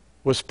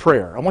was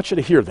prayer. I want you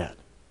to hear that.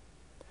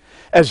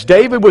 As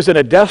David was in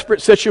a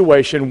desperate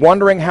situation,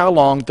 wondering how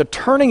long, the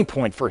turning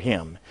point for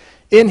him,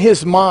 in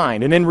his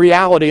mind and in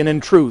reality and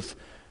in truth,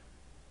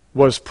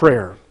 was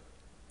prayer.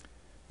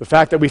 The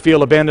fact that we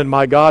feel abandoned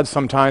by God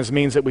sometimes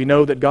means that we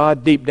know that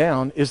God deep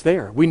down is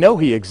there. We know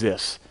he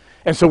exists.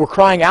 And so we're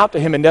crying out to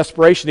him in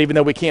desperation, even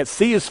though we can't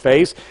see his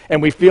face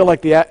and we feel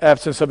like the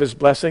absence of his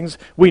blessings.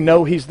 We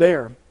know he's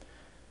there.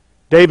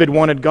 David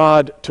wanted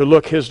God to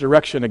look his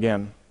direction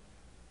again.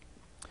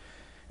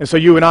 And so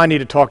you and I need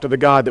to talk to the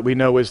God that we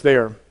know is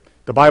there.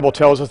 The Bible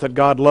tells us that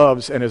God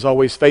loves and is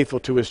always faithful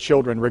to his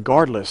children,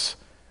 regardless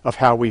of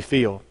how we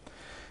feel.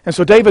 And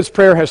so David's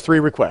prayer has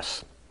 3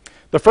 requests.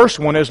 The first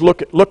one is,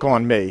 look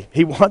on me.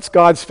 He wants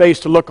God's face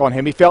to look on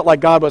him. He felt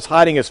like God was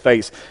hiding his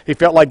face. He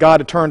felt like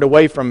God had turned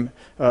away from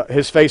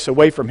his face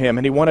away from him,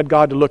 and he wanted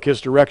God to look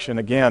his direction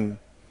again.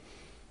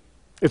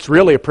 It's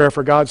really a prayer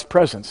for God's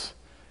presence.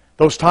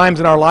 Those times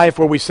in our life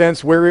where we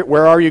sense,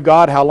 where are you,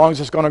 God? How long is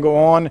this going to go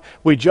on?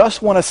 We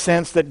just want to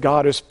sense that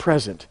God is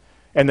present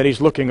and that he's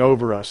looking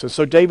over us. And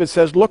so David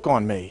says, look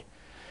on me.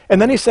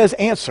 And then he says,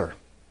 answer.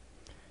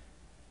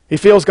 He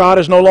feels God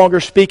is no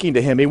longer speaking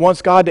to him. He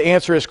wants God to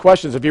answer his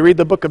questions. If you read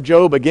the book of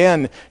Job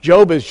again,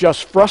 Job is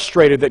just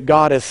frustrated that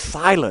God is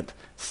silent,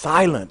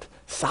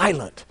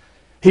 silent.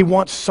 He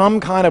wants some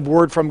kind of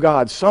word from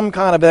God, some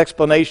kind of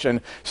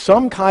explanation,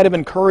 some kind of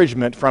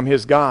encouragement from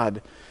his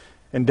God.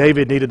 And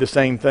David needed the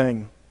same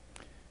thing.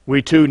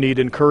 We too need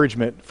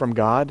encouragement from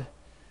God.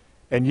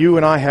 And you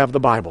and I have the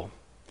Bible.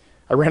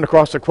 I ran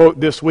across a quote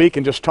this week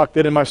and just tucked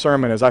it in my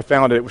sermon as I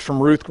found it. It was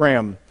from Ruth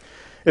Graham.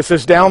 It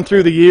says, "Down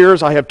through the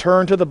years I have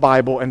turned to the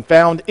Bible and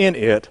found in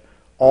it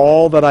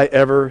all that I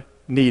ever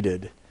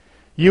needed."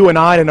 You and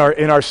I,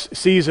 in our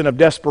season of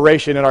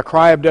desperation, in our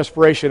cry of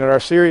desperation, in our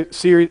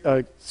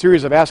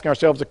series of asking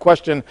ourselves the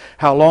question,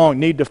 how long,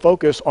 need to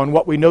focus on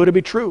what we know to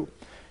be true.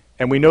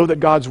 And we know that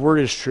God's Word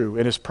is true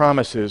and His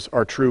promises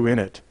are true in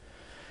it.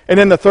 And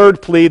then the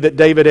third plea that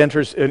David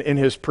enters in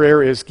his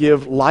prayer is,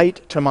 "Give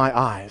light to my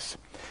eyes."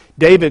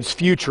 David's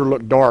future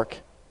looked dark.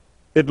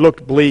 It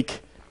looked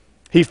bleak.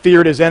 He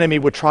feared his enemy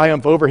would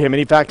triumph over him.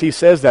 And in fact, he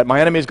says that, "My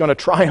enemy is going to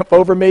triumph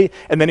over me,"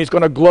 and then he's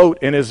going to gloat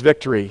in his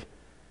victory.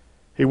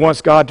 He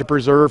wants God to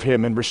preserve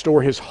him and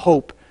restore his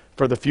hope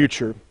for the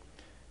future.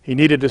 He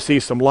needed to see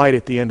some light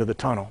at the end of the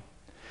tunnel.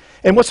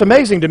 And what's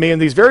amazing to me in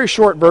these very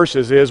short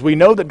verses is we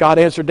know that God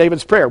answered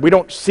David's prayer. We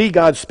don't see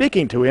God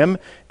speaking to him.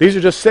 These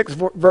are just 6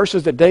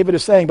 verses that David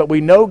is saying, but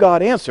we know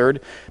God answered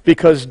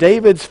because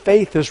David's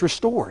faith is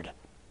restored.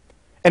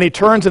 And he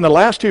turns in the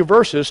last 2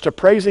 verses to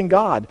praising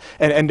God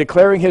and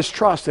declaring his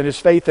trust and his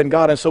faith in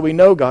God, and so we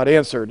know God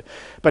answered.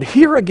 But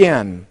here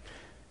again,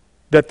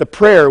 that the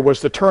prayer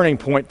was the turning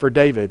point for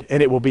David,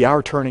 and it will be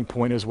our turning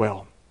point as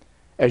well.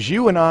 As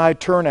you and I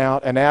turn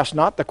out and ask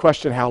not the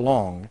question, how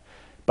long,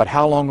 but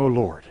how long, O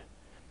Lord?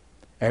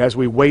 And as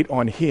we wait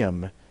on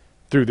Him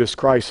through this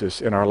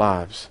crisis in our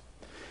lives.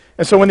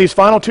 And so in these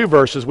final 2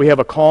 verses, we have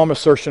a calm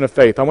assertion of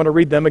faith. I want to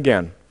read them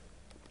again.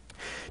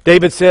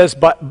 David says,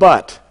 but,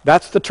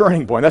 that's the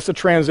turning point, that's the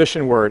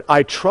transition word.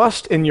 "I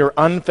trust in your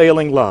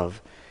unfailing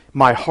love.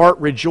 My heart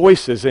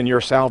rejoices in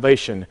your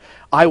salvation.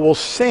 I will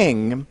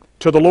sing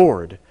to the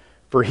Lord,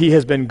 for He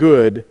has been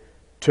good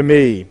to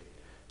me."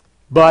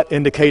 But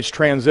indicates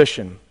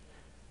transition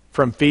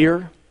from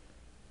fear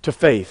to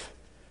faith,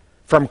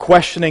 from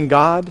questioning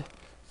God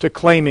to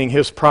claiming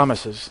His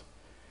promises.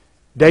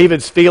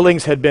 David's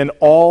feelings had been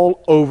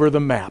all over the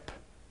map,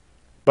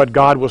 but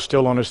God was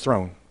still on His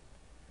throne.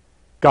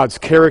 God's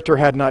character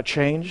had not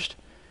changed.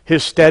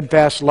 His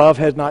steadfast love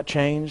had not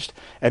changed,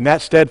 and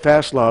that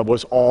steadfast love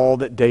was all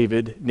that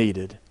David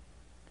needed.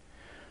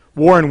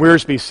 Warren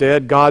Wiersbe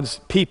said,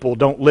 God's people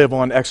don't live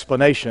on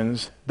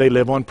explanations, they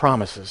live on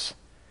promises.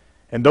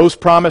 And those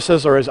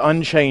promises are as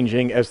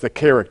unchanging as the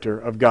character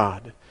of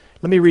God.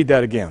 Let me read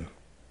that again.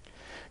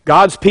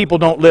 God's people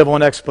don't live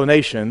on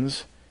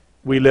explanations,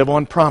 we live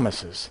on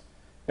promises.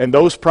 And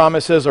those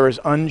promises are as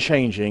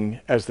unchanging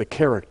as the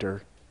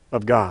character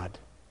of God.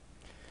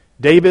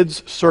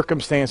 David's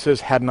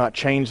circumstances had not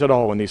changed at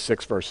all in these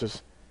 6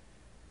 verses,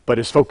 but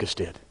his focus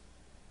did.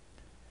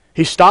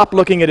 He stopped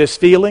looking at his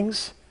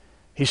feelings,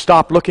 he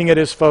stopped looking at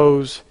his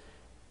foes,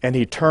 and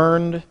he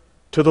turned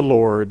to the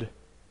Lord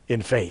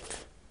in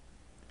faith.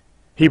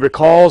 He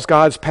recalls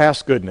God's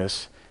past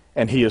goodness,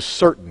 and he is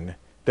certain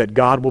that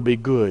God will be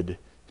good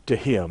to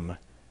him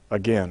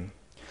again.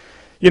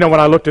 You know, when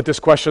I looked at this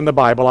question in the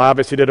Bible, I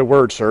obviously did a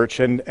word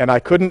search, and I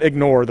couldn't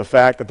ignore the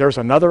fact that there's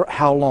another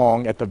how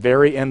long at the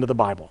very end of the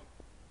Bible.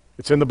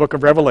 It's in the book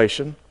of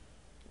Revelation.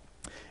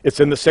 It's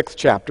in the 6th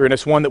chapter, and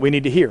it's one that we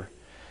need to hear.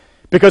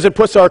 Because it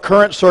puts our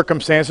current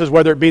circumstances,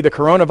 whether it be the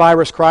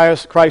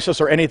coronavirus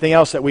crisis or anything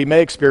else that we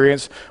may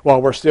experience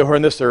while we're still here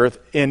on this earth,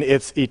 in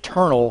its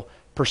eternal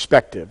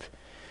perspective.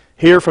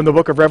 Here from the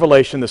book of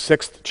Revelation, the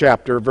 6th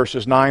chapter,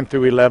 verses 9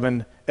 through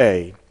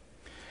 11a.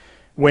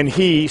 When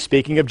he,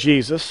 speaking of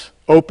Jesus,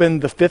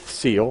 opened the 5th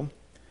seal,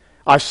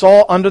 I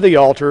saw under the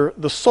altar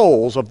the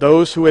souls of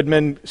those who had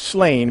been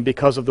slain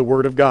because of the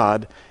word of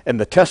God and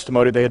the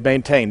testimony they had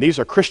maintained. These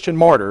are Christian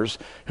martyrs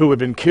who have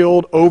been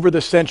killed over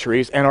the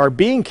centuries and are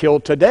being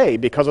killed today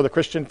because of the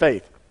Christian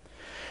faith.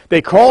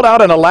 They called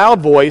out in a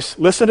loud voice,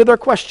 listen to their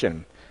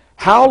question,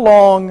 "How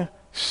long,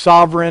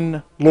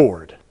 sovereign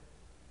Lord?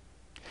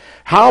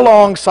 How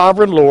long,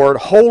 sovereign Lord,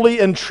 holy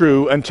and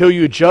true, until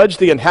you judge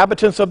the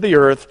inhabitants of the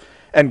earth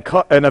and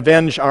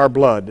avenge our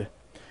blood?"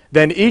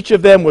 Then each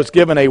of them was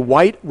given a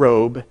white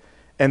robe,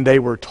 and they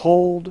were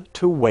told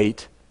to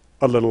wait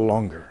a little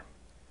longer.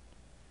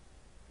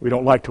 We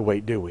don't like to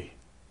wait, do we?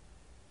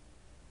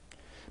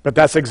 But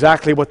that's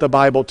exactly what the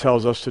Bible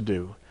tells us to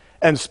do,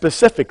 and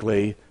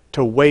specifically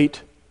to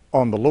wait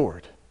on the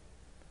Lord.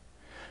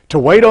 To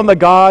wait on the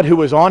God who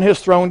is on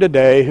his throne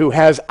today, who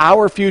has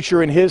our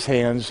future in his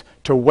hands,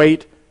 to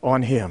wait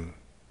on him.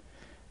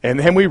 And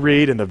then we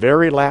read in the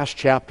very last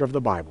chapter of the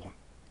Bible,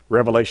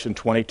 Revelation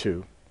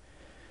 22,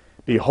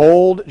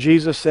 "Behold,"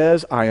 Jesus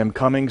says, "I am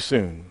coming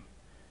soon.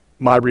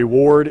 My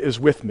reward is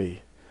with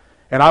me,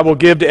 and I will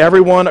give to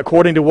everyone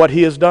according to what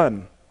he has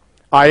done.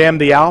 I am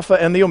the Alpha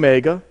and the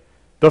Omega,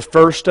 the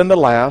first and the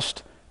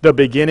last, the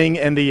beginning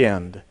and the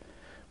end.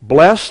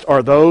 Blessed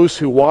are those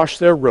who wash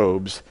their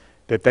robes,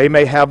 that they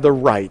may have the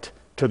right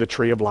to the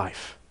tree of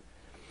life."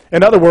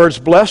 In other words,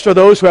 blessed are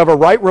those who have a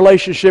right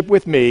relationship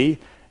with me,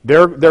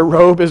 Their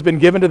robe has been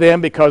given to them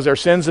because their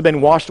sins have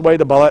been washed away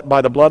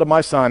by the blood of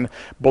my Son.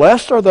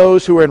 Blessed are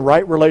those who are in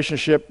right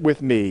relationship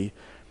with me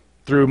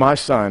through my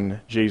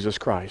Son, Jesus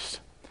Christ.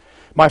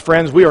 My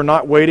friends, we are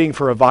not waiting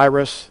for a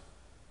virus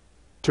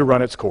to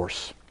run its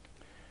course.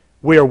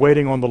 We are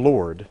waiting on the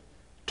Lord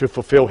to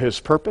fulfill His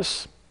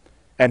purpose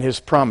and His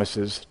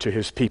promises to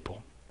His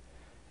people.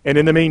 And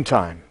in the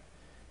meantime,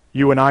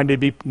 you and I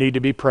need to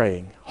be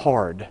praying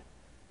hard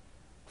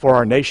for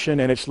our nation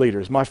and its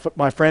leaders. My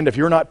friend, if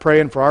you're not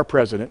praying for our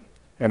president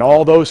and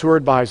all those who are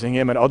advising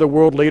him and other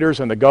world leaders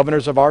and the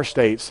governors of our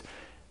states,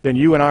 then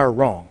you and I are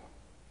wrong.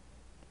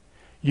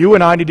 You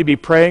and I need to be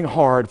praying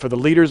hard for the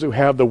leaders who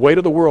have the weight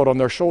of the world on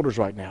their shoulders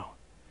right now.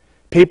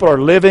 People are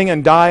living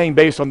and dying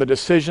based on the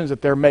decisions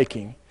that they're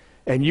making,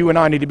 and you and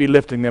I need to be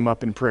lifting them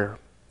up in prayer.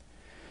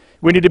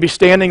 We need to be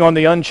standing on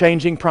the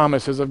unchanging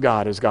promises of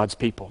God as God's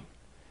people.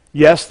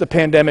 Yes, the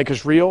pandemic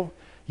is real.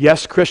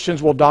 Yes,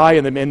 Christians will die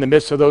in the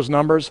midst of those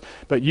numbers,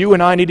 but you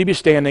and I need to be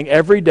standing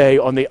every day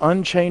on the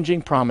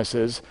unchanging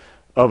promises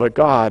of a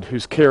God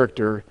whose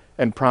character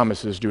and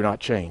promises do not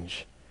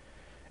change.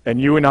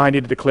 And you and I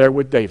need to declare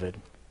with David,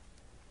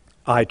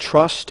 I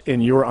trust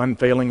in your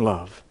unfailing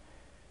love.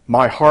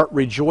 My heart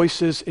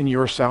rejoices in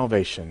your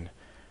salvation.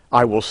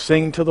 I will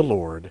sing to the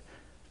Lord,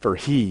 for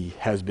He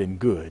has been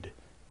good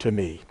to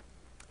me.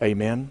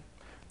 Amen.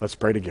 Let's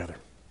pray together.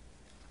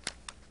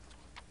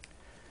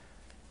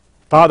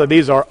 Father,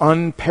 these are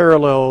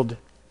unparalleled,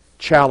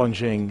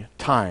 challenging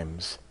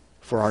times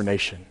for our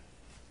nation.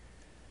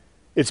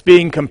 It's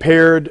being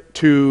compared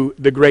to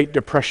the Great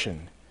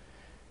Depression.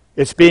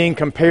 It's being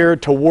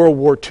compared to World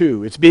War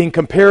II. It's being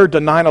compared to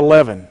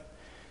 9/11,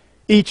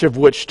 each of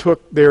which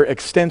took their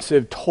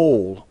extensive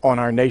toll on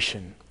our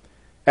nation,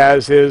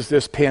 as is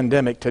this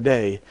pandemic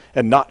today,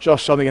 and not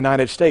just on the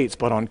United States,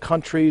 but on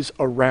countries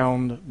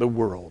around the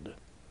world.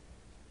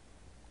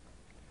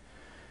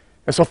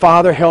 And so,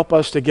 Father, help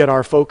us to get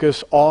our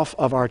focus off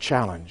of our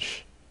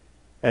challenge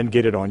and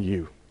get it on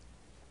you.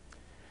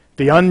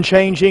 The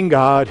unchanging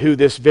God who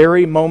this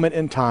very moment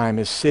in time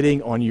is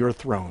sitting on your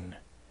throne,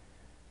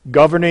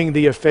 governing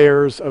the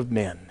affairs of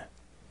men.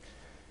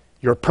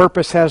 Your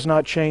purpose has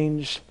not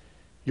changed.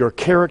 Your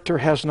character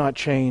has not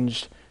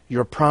changed.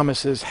 Your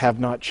promises have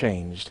not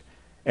changed,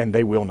 and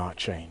they will not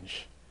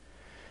change.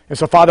 And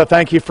so, Father,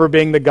 thank you for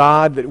being the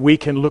God that we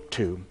can look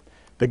to,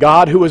 the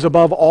God who is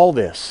above all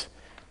this,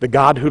 the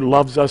God who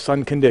loves us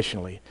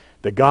unconditionally,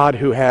 the God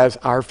who has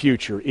our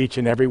future, each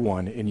and every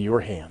one, in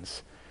your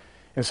hands.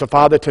 And so,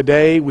 Father,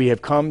 today we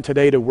have come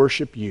today to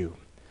worship you,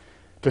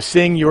 to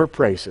sing your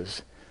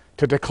praises,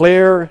 to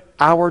declare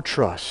our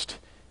trust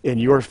in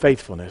your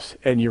faithfulness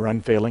and your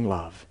unfailing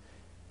love.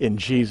 In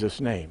Jesus'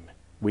 name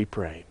we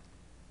pray.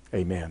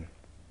 Amen.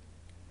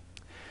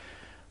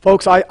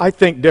 Folks, I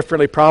think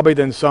differently probably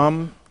than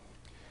some.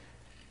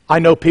 I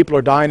know people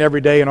are dying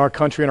every day in our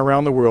country and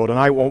around the world, and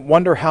I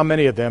wonder how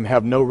many of them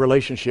have no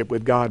relationship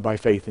with God by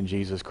faith in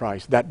Jesus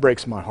Christ. That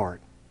breaks my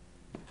heart.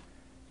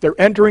 They're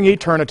entering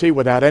eternity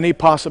without any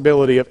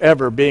possibility of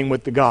ever being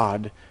with the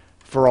God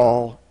for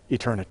all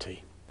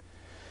eternity.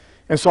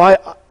 And so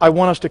I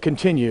want us to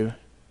continue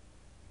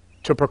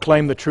to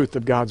proclaim the truth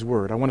of God's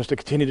Word. I want us to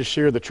continue to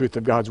share the truth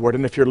of God's Word.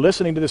 And if you're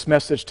listening to this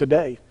message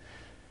today,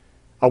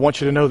 I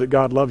want you to know that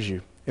God loves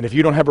you. And if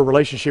you don't have a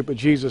relationship with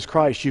Jesus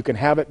Christ, you can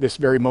have it this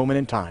very moment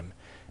in time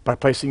by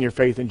placing your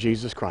faith in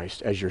Jesus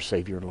Christ as your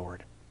Savior and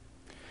Lord.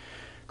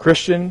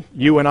 Christian,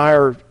 you and I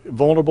are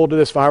vulnerable to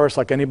this virus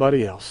like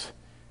anybody else,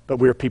 but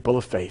we are people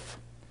of faith.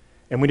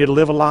 And we need to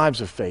live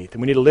lives of faith.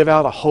 And we need to live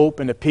out a hope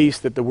and a peace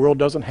that the world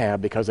doesn't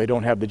have because they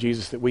don't have the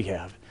Jesus that we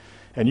have.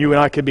 And you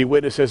and I can be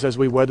witnesses as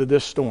we weather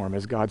this storm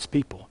as God's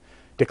people,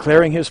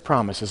 declaring His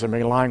promises and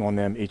relying on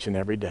them each and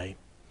every day.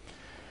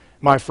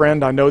 My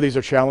friend, I know these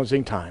are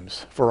challenging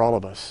times for all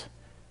of us.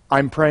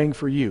 I'm praying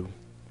for you.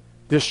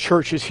 This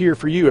church is here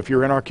for you. If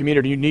you're in our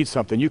community, you need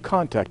something, you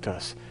contact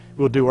us.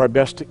 We'll do our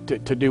best to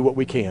do what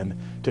we can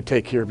to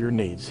take care of your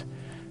needs.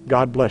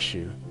 God bless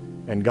you,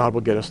 and God will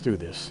get us through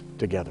this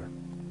together.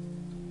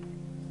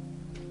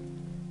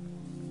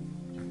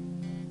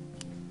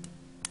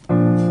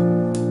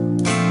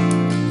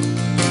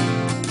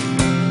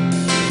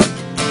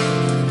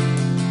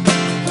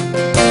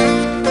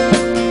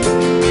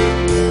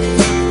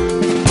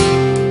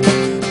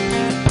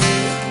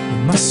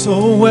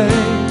 So waits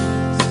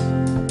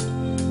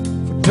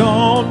for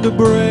dawn to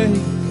break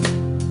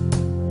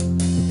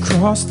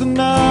across the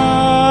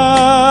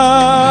night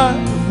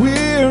of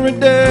weary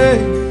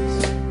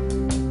days.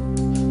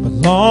 But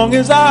long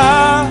as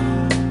I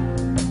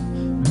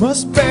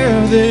must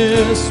bear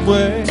this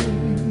weight,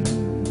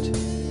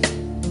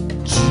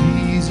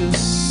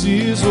 Jesus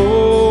is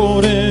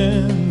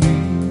holding me.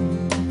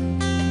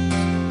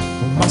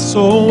 My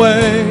soul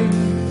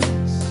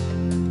waits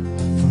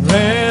for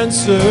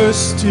answers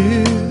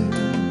still,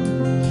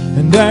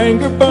 and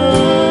anger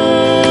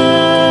burns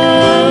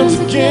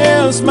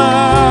against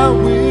my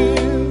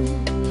will.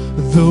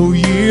 Though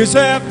years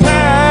have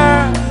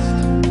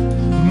passed,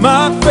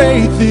 my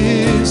faith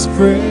is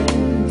frail.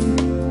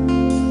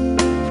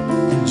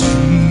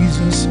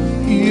 Jesus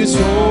is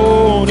holding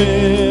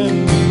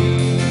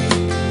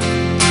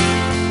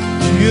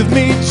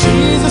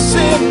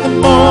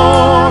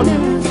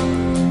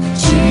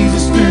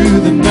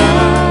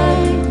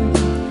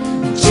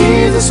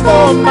Jesus,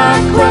 for my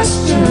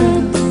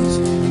questions.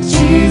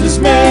 Jesus,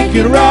 make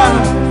it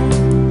right.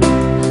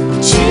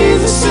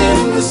 Jesus,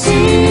 in the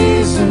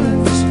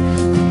seasons,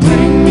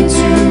 bring me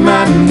to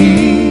my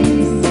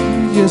knees.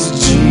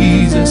 Yes,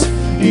 Jesus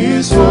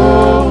is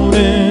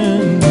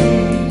holding me.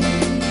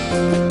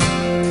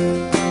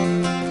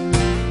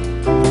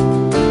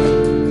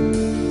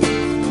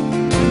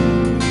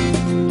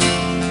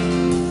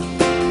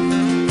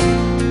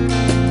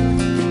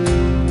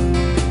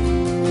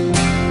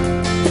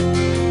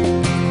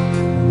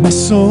 My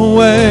soul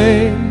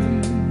waits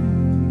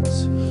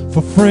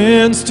for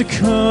friends to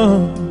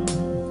come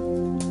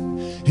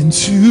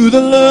into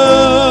the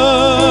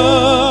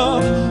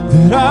love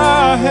that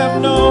I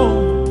have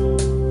known,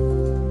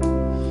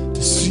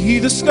 to see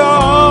the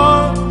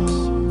scars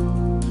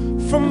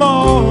from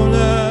all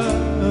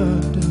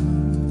I've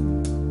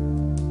done,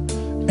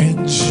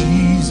 and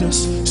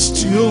Jesus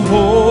still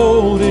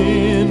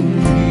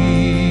holding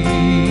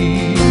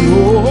me.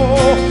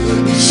 Oh,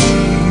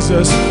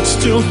 Jesus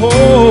still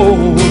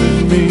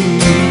holding me.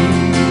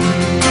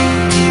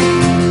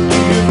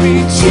 Give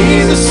me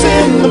Jesus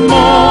in the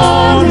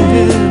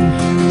morning,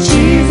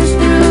 Jesus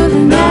through the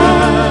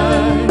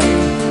night,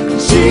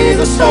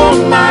 Jesus for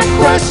my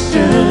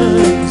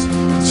questions,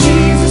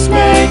 Jesus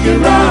make it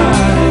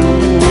right.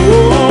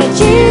 Oh,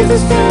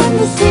 Jesus in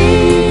the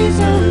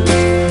seasons,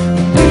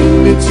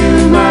 bring me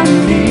to my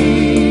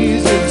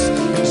knees. It's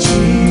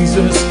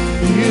Jesus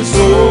is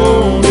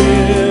holding me.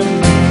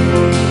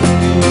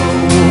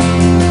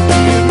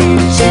 Give me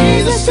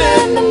Jesus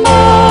in the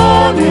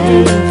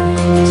morning,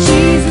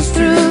 Jesus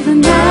through the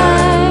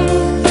night,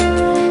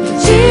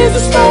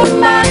 Jesus for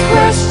my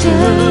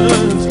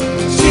questions,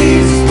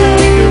 Jesus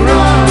make it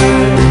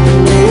right.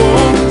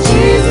 Oh,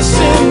 Jesus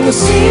in the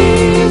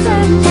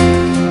seasons,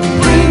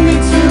 bring me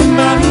to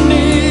my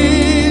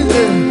knees.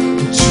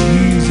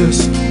 Jesus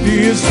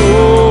is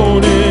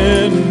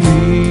holding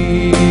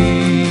me.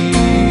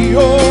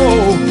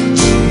 Oh,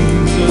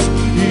 Jesus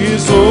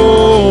is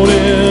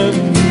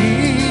holding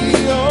me.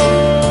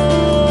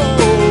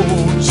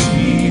 Oh,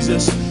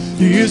 Jesus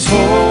is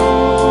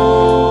holding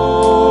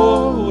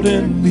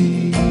me.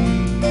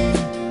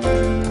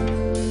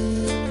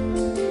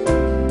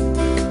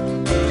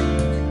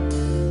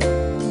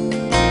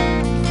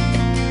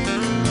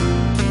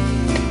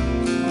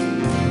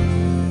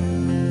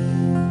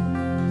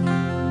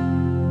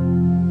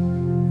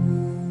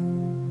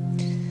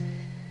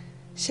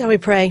 Shall we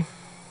pray?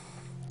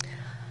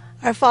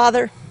 Our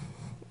Father,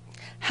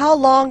 how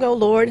long, O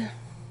Lord?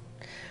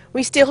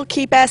 We still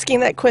keep asking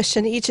that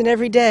question each and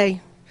every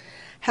day.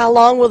 How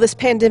long will this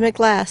pandemic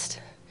last?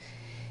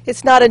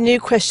 It's not a new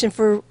question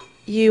for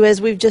you,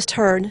 as we've just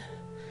heard,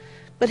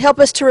 but help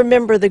us to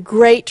remember the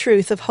great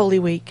truth of Holy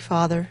Week,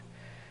 Father.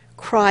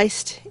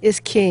 Christ is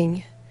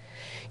King.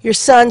 Your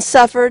Son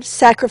suffered,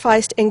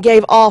 sacrificed, and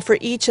gave all for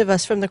each of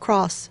us from the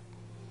cross.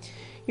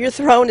 Your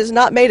throne is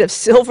not made of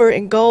silver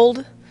and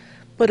gold,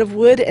 but of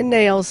wood and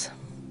nails.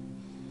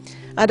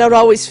 I don't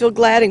always feel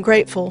glad and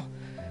grateful,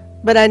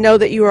 but I know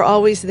that you are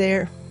always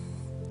there.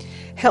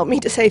 Help me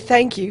to say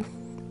thank you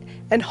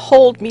and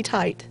hold me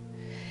tight,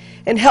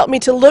 and help me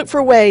to look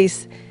for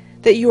ways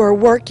that you are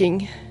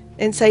working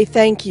and say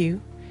thank you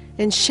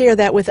and share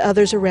that with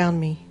others around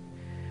me.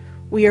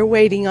 We are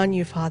waiting on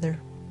you, Father.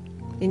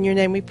 In your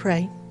name we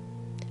pray.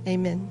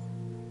 Amen.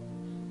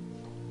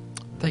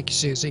 Thank you,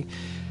 Susie.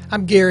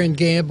 I'm Garen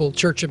Gamble,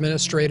 church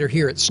administrator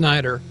here at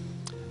Snyder.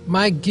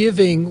 My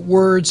giving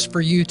words for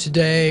you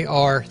today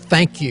are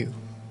thank you.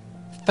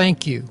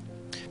 Thank you.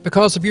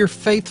 Because of your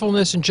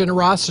faithfulness and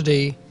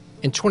generosity,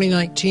 in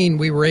 2019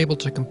 we were able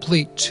to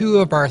complete 2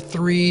 of our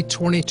 3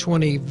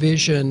 2020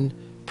 Vision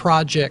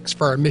projects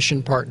for our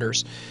mission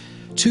partners.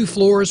 2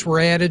 floors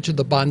were added to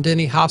the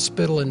Bondeni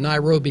Hospital in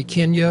Nairobi,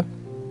 Kenya,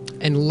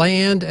 and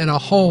land and a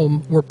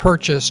home were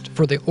purchased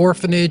for the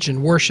Orphanage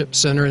and Worship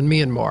Center in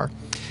Myanmar.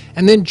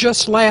 And then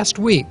just last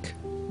week,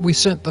 we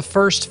sent the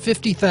first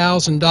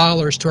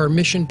 $50,000 to our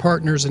mission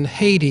partners in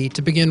Haiti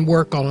to begin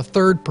work on a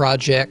 3rd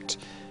project,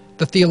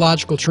 the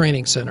Theological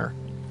Training Center.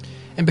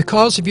 And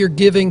because of your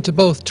giving to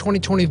both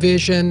 2020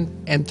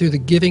 Vision and through the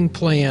giving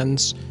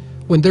plans,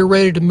 when they're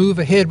ready to move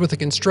ahead with the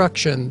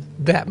construction,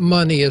 that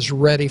money is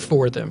ready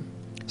for them.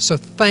 So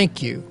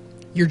thank you.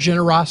 Your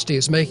generosity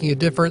is making a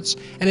difference,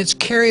 and it's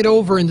carried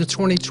over into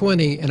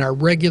 2020 in our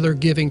regular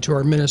giving to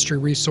our ministry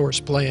resource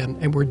plan,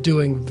 and we're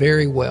doing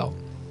very well.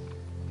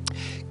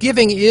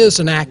 Giving is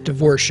an act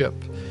of worship.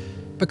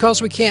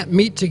 Because we can't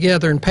meet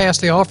together and pass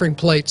the offering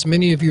plates,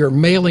 many of you are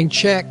mailing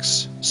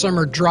checks. Some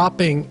are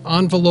dropping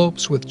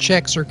envelopes with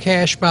checks or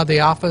cash by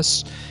the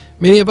office.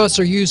 Many of us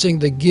are using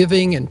the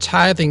Giving and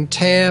Tithing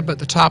tab at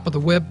the top of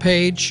the web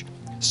page.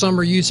 Some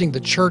are using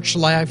the Church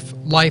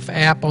Life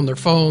app on their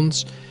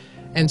phones.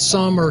 And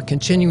some are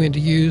continuing to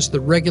use the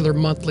regular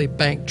monthly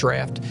bank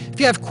draft. If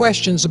you have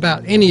questions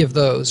about any of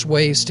those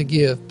ways to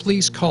give,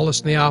 please call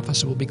us in the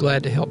office and we'll be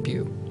glad to help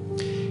you.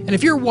 And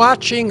if you're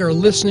watching or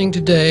listening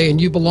today and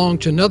you belong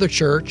to another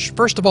church,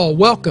 first of all,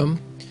 welcome.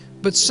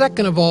 But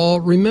second of all,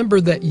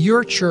 remember that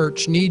your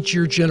church needs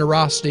your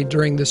generosity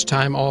during this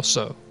time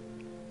also.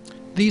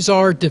 These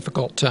are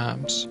difficult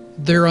times.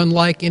 They're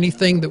unlike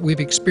anything that we've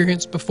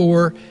experienced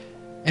before,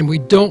 and we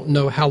don't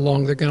know how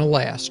long they're going to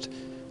last.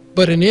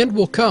 But an end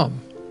will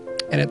come,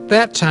 and at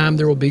that time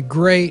there will be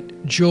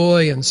great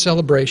joy and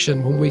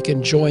celebration when we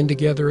can join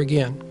together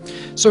again.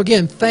 So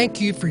again,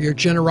 thank you for your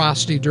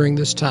generosity during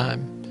this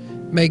time.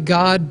 May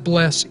God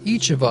bless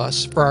each of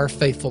us for our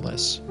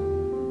faithfulness.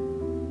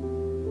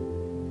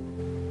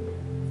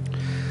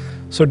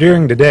 So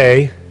during the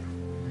day,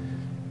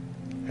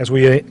 as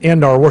we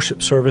end our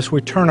worship service,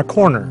 we turn a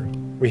corner.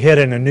 We head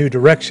in a new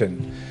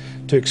direction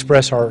to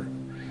express our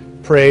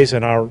praise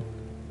and our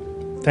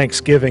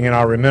thanksgiving and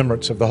our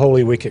remembrance of the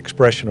Holy Week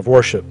expression of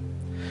worship.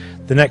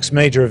 The next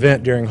major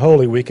event during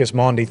Holy Week is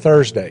Maundy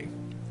Thursday.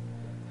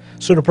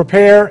 So to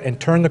prepare and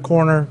turn the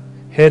corner,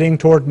 heading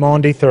toward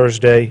Maundy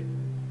Thursday,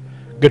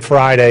 Good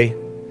Friday,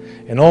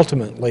 and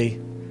ultimately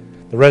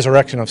the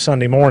resurrection of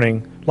Sunday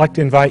morning, I'd like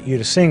to invite you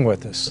to sing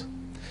with us.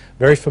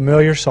 Very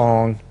familiar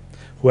song,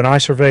 When I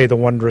Survey the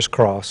Wondrous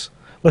Cross.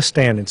 Let's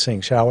stand and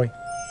sing, shall we?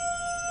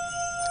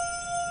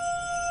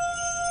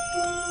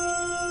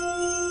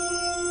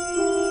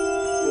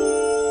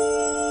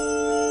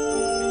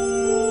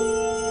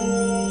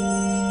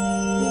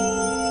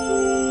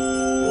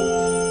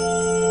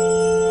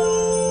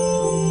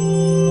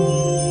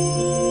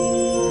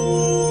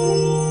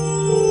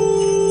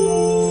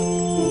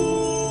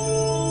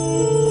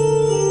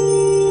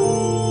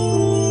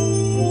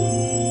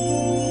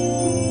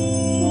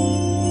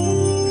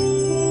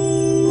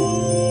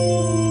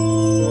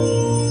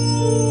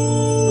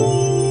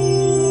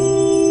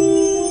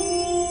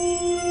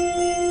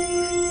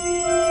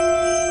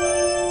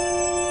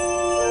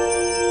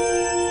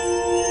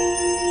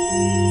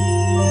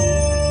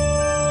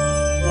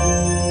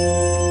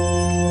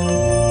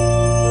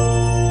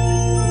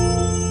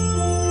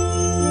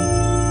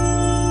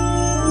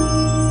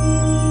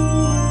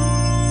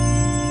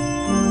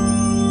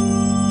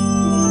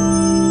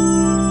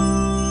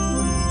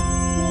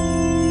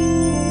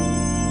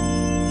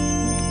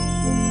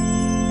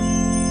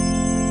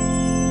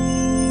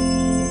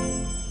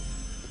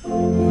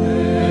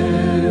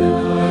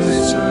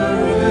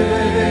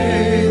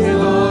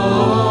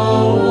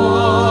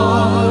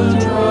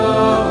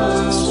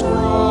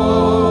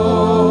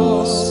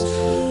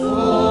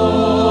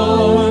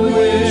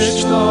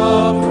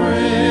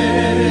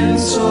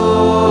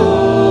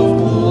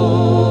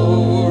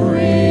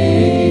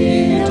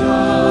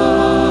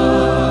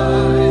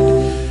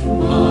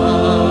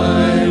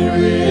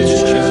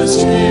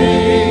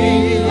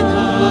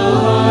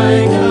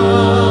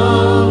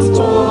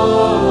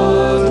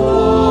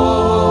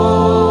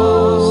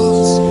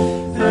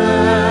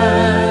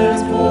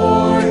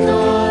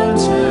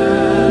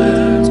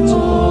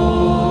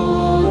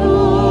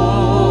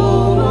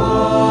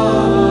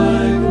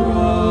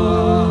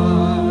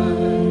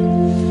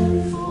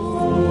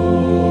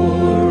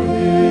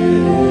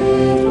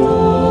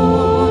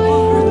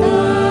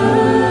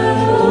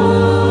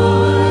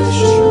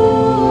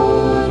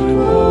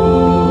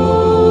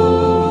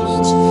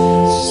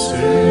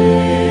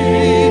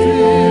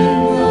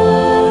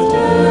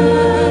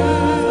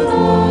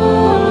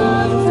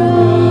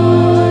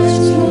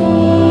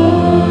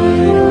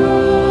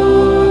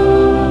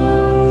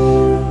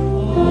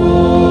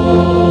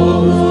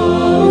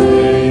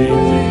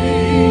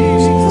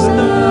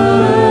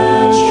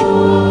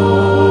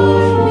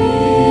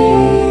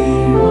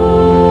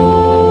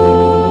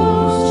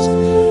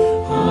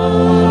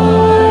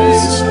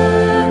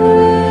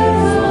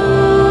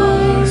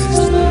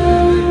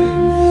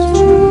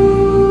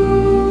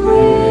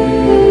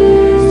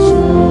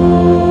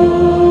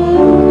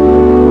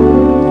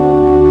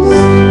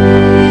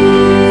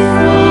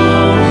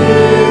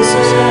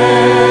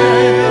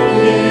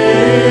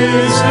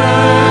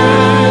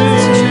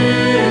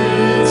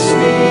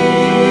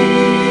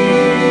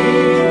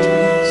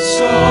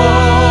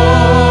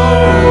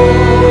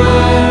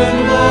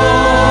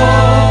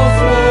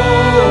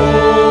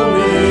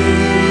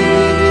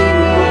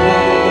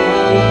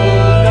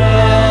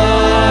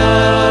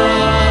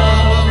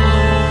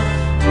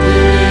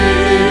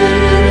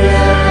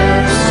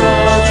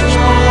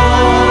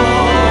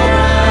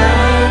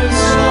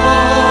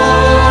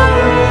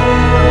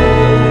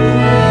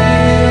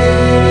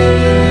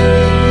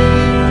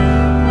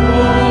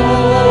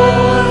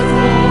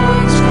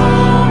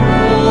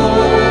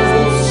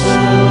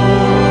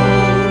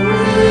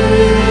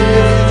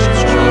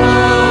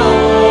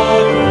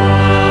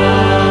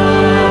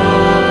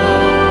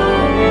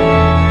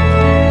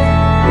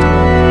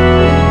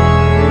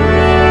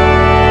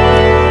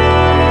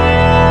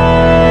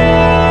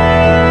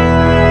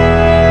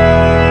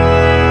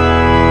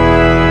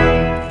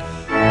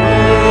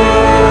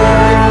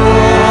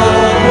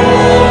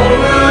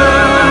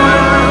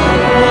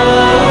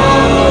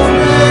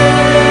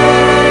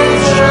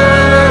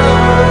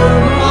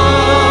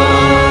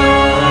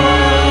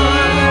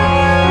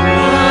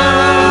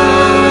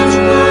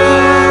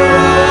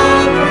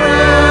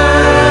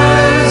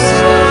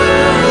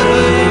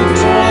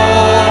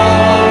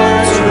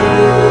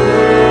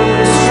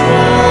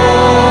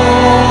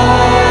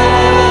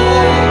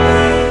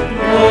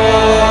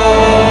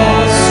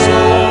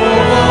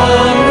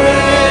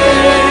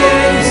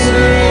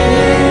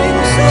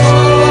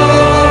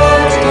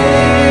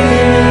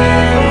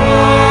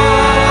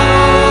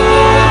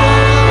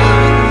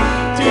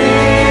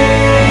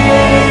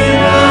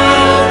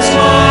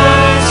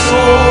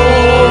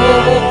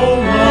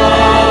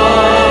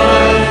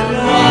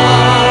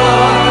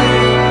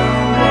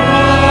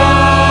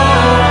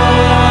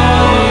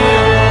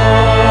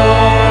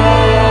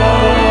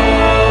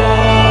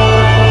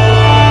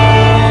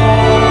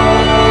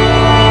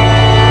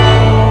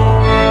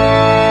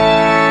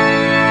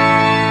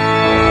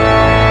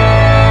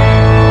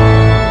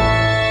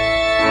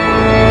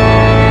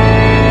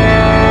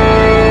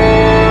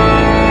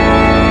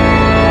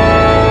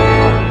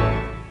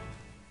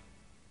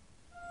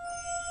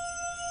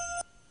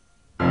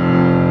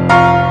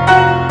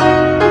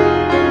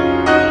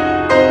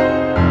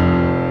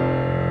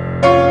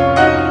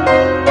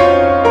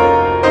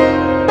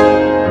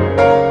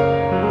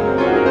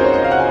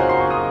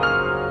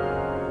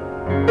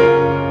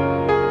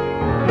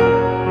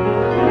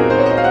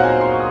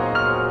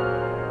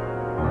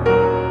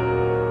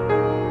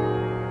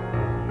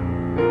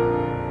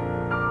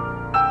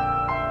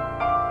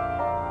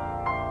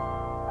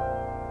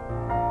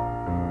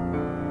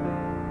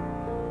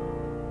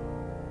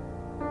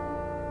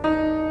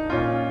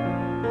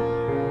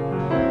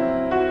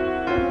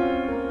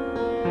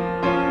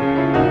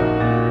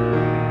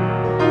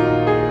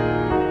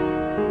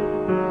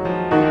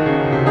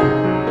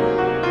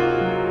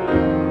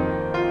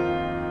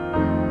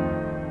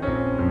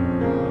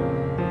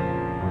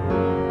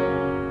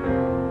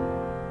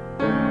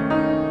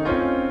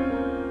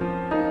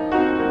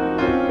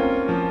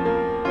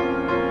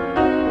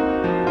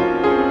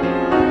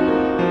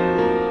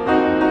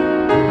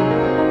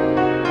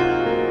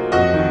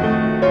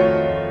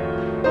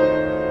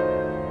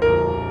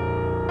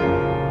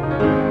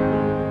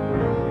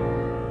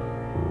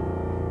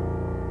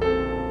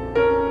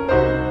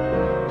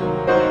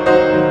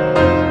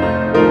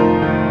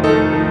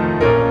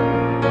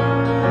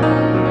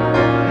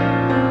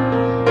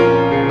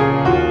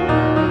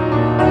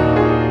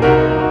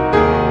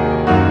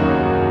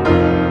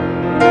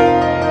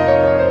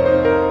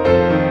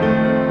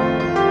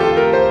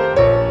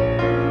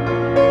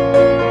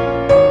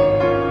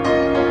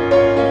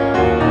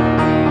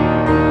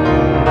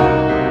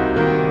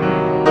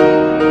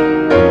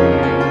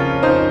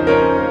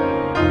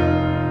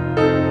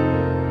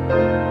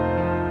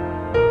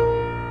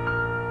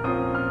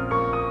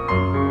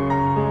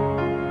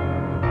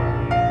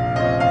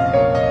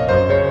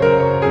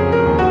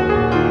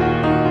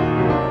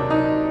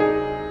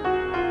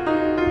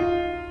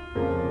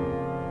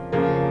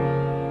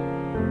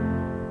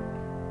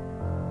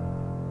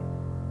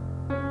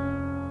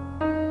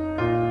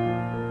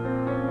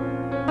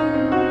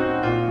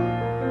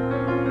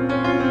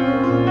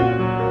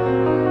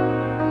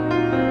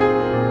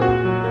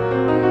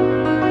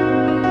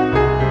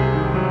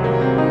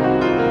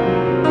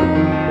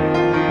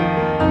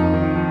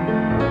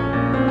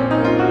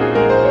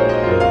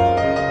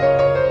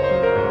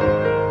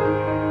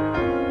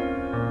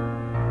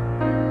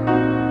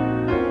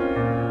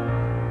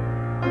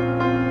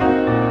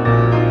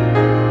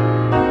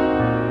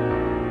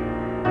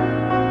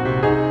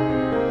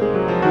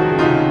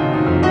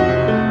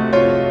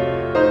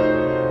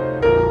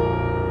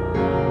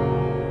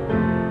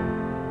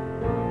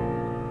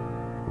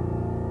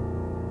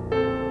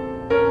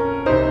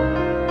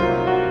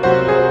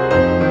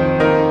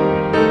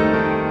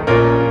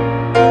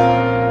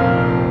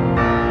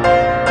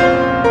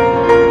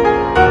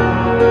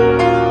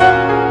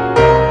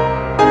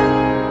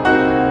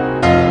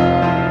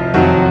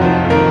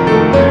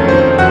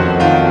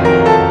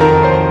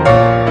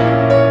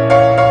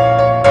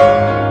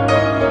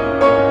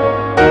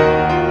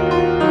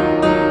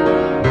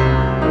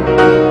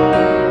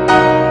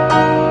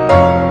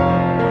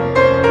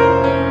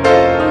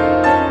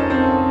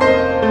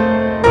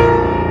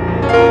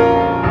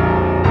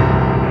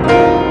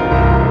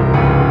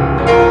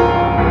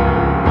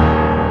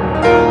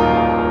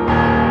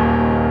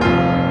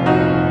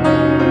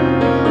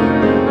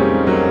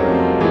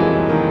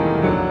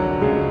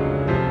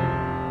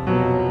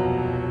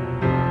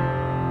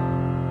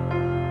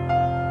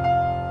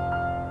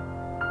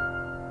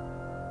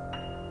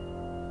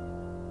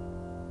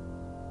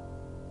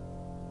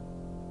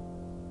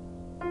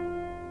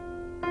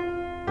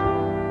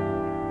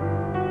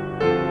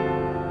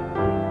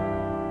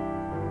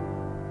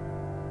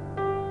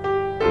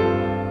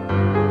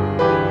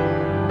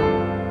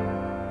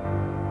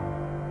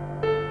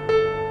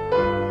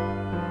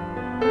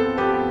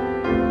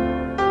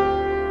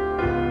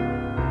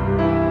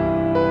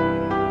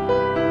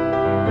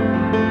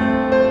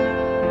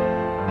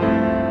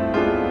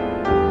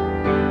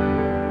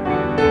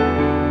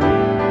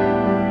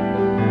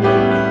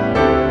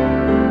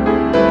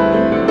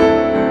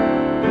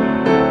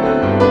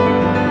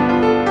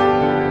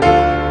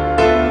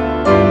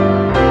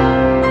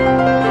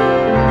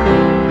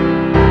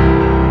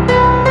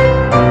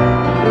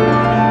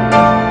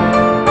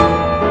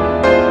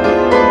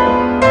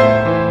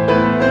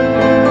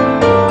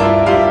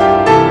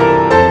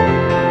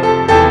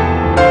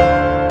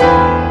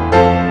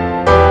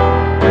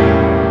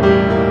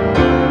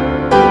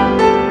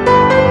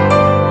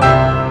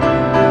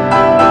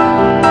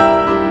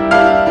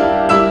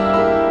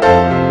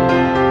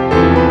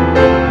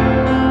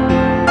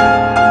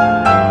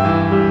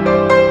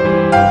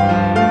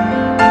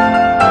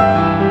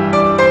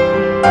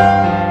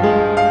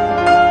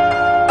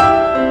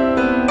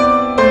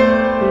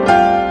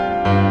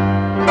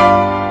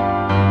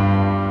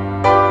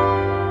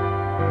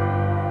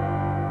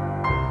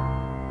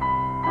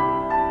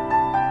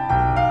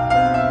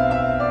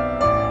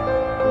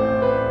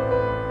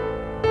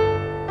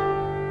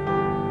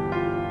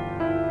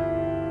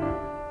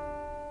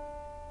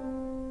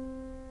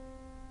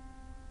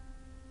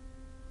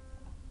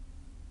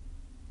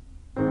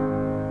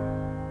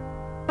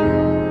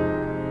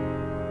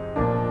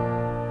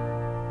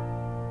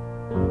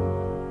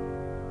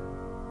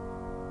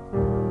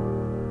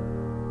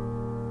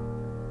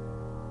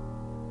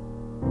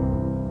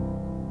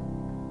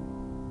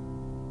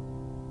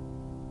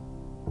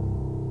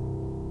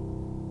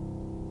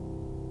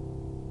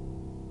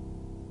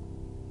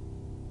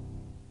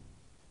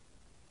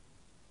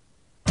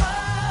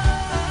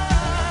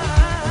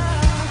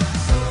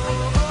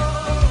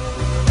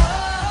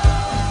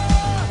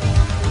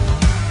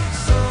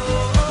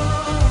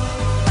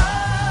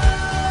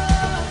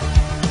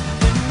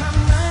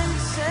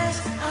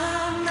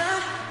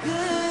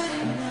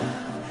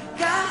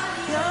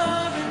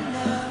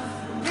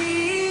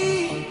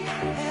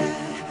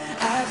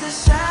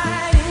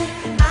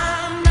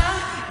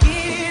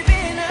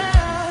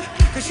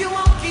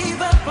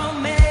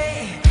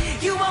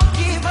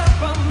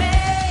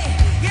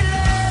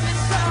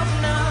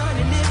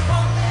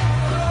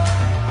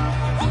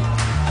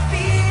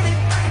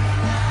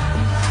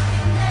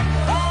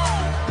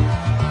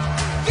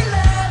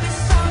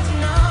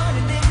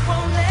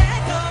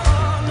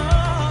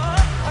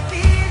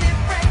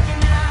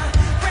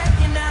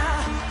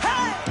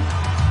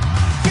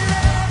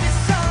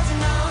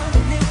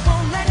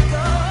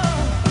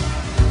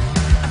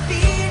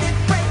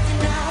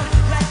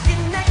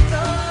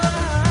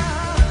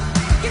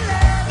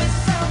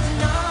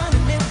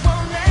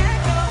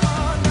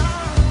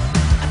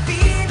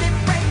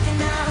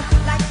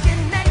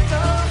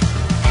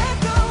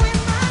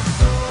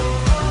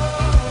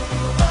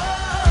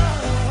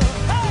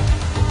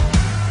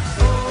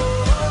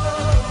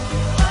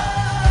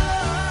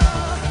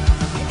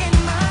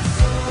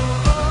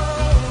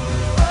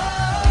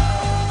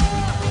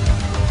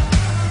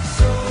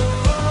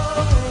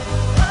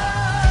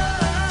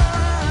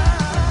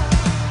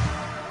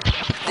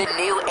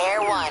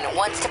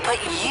 to put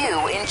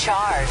you in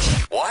charge.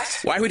 What?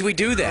 Why would we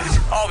do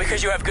that? Oh,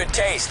 because you have good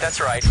taste. That's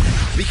right.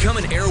 Become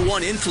an Air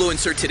One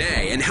influencer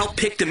today and help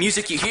pick the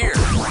music you hear.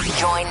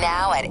 Join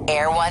now at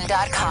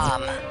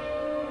air1.com.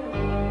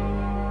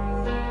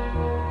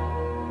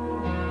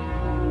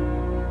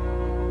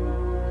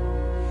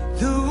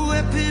 The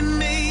weapon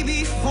may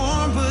be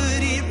formed, but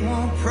it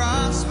won't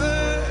prosper.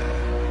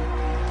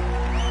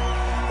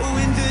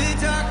 When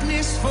the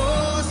darkness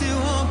falls, it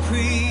won't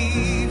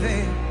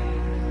prevail.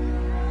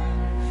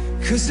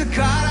 'Cause the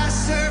God I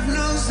serve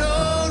knows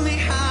only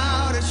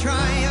how to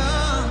triumph.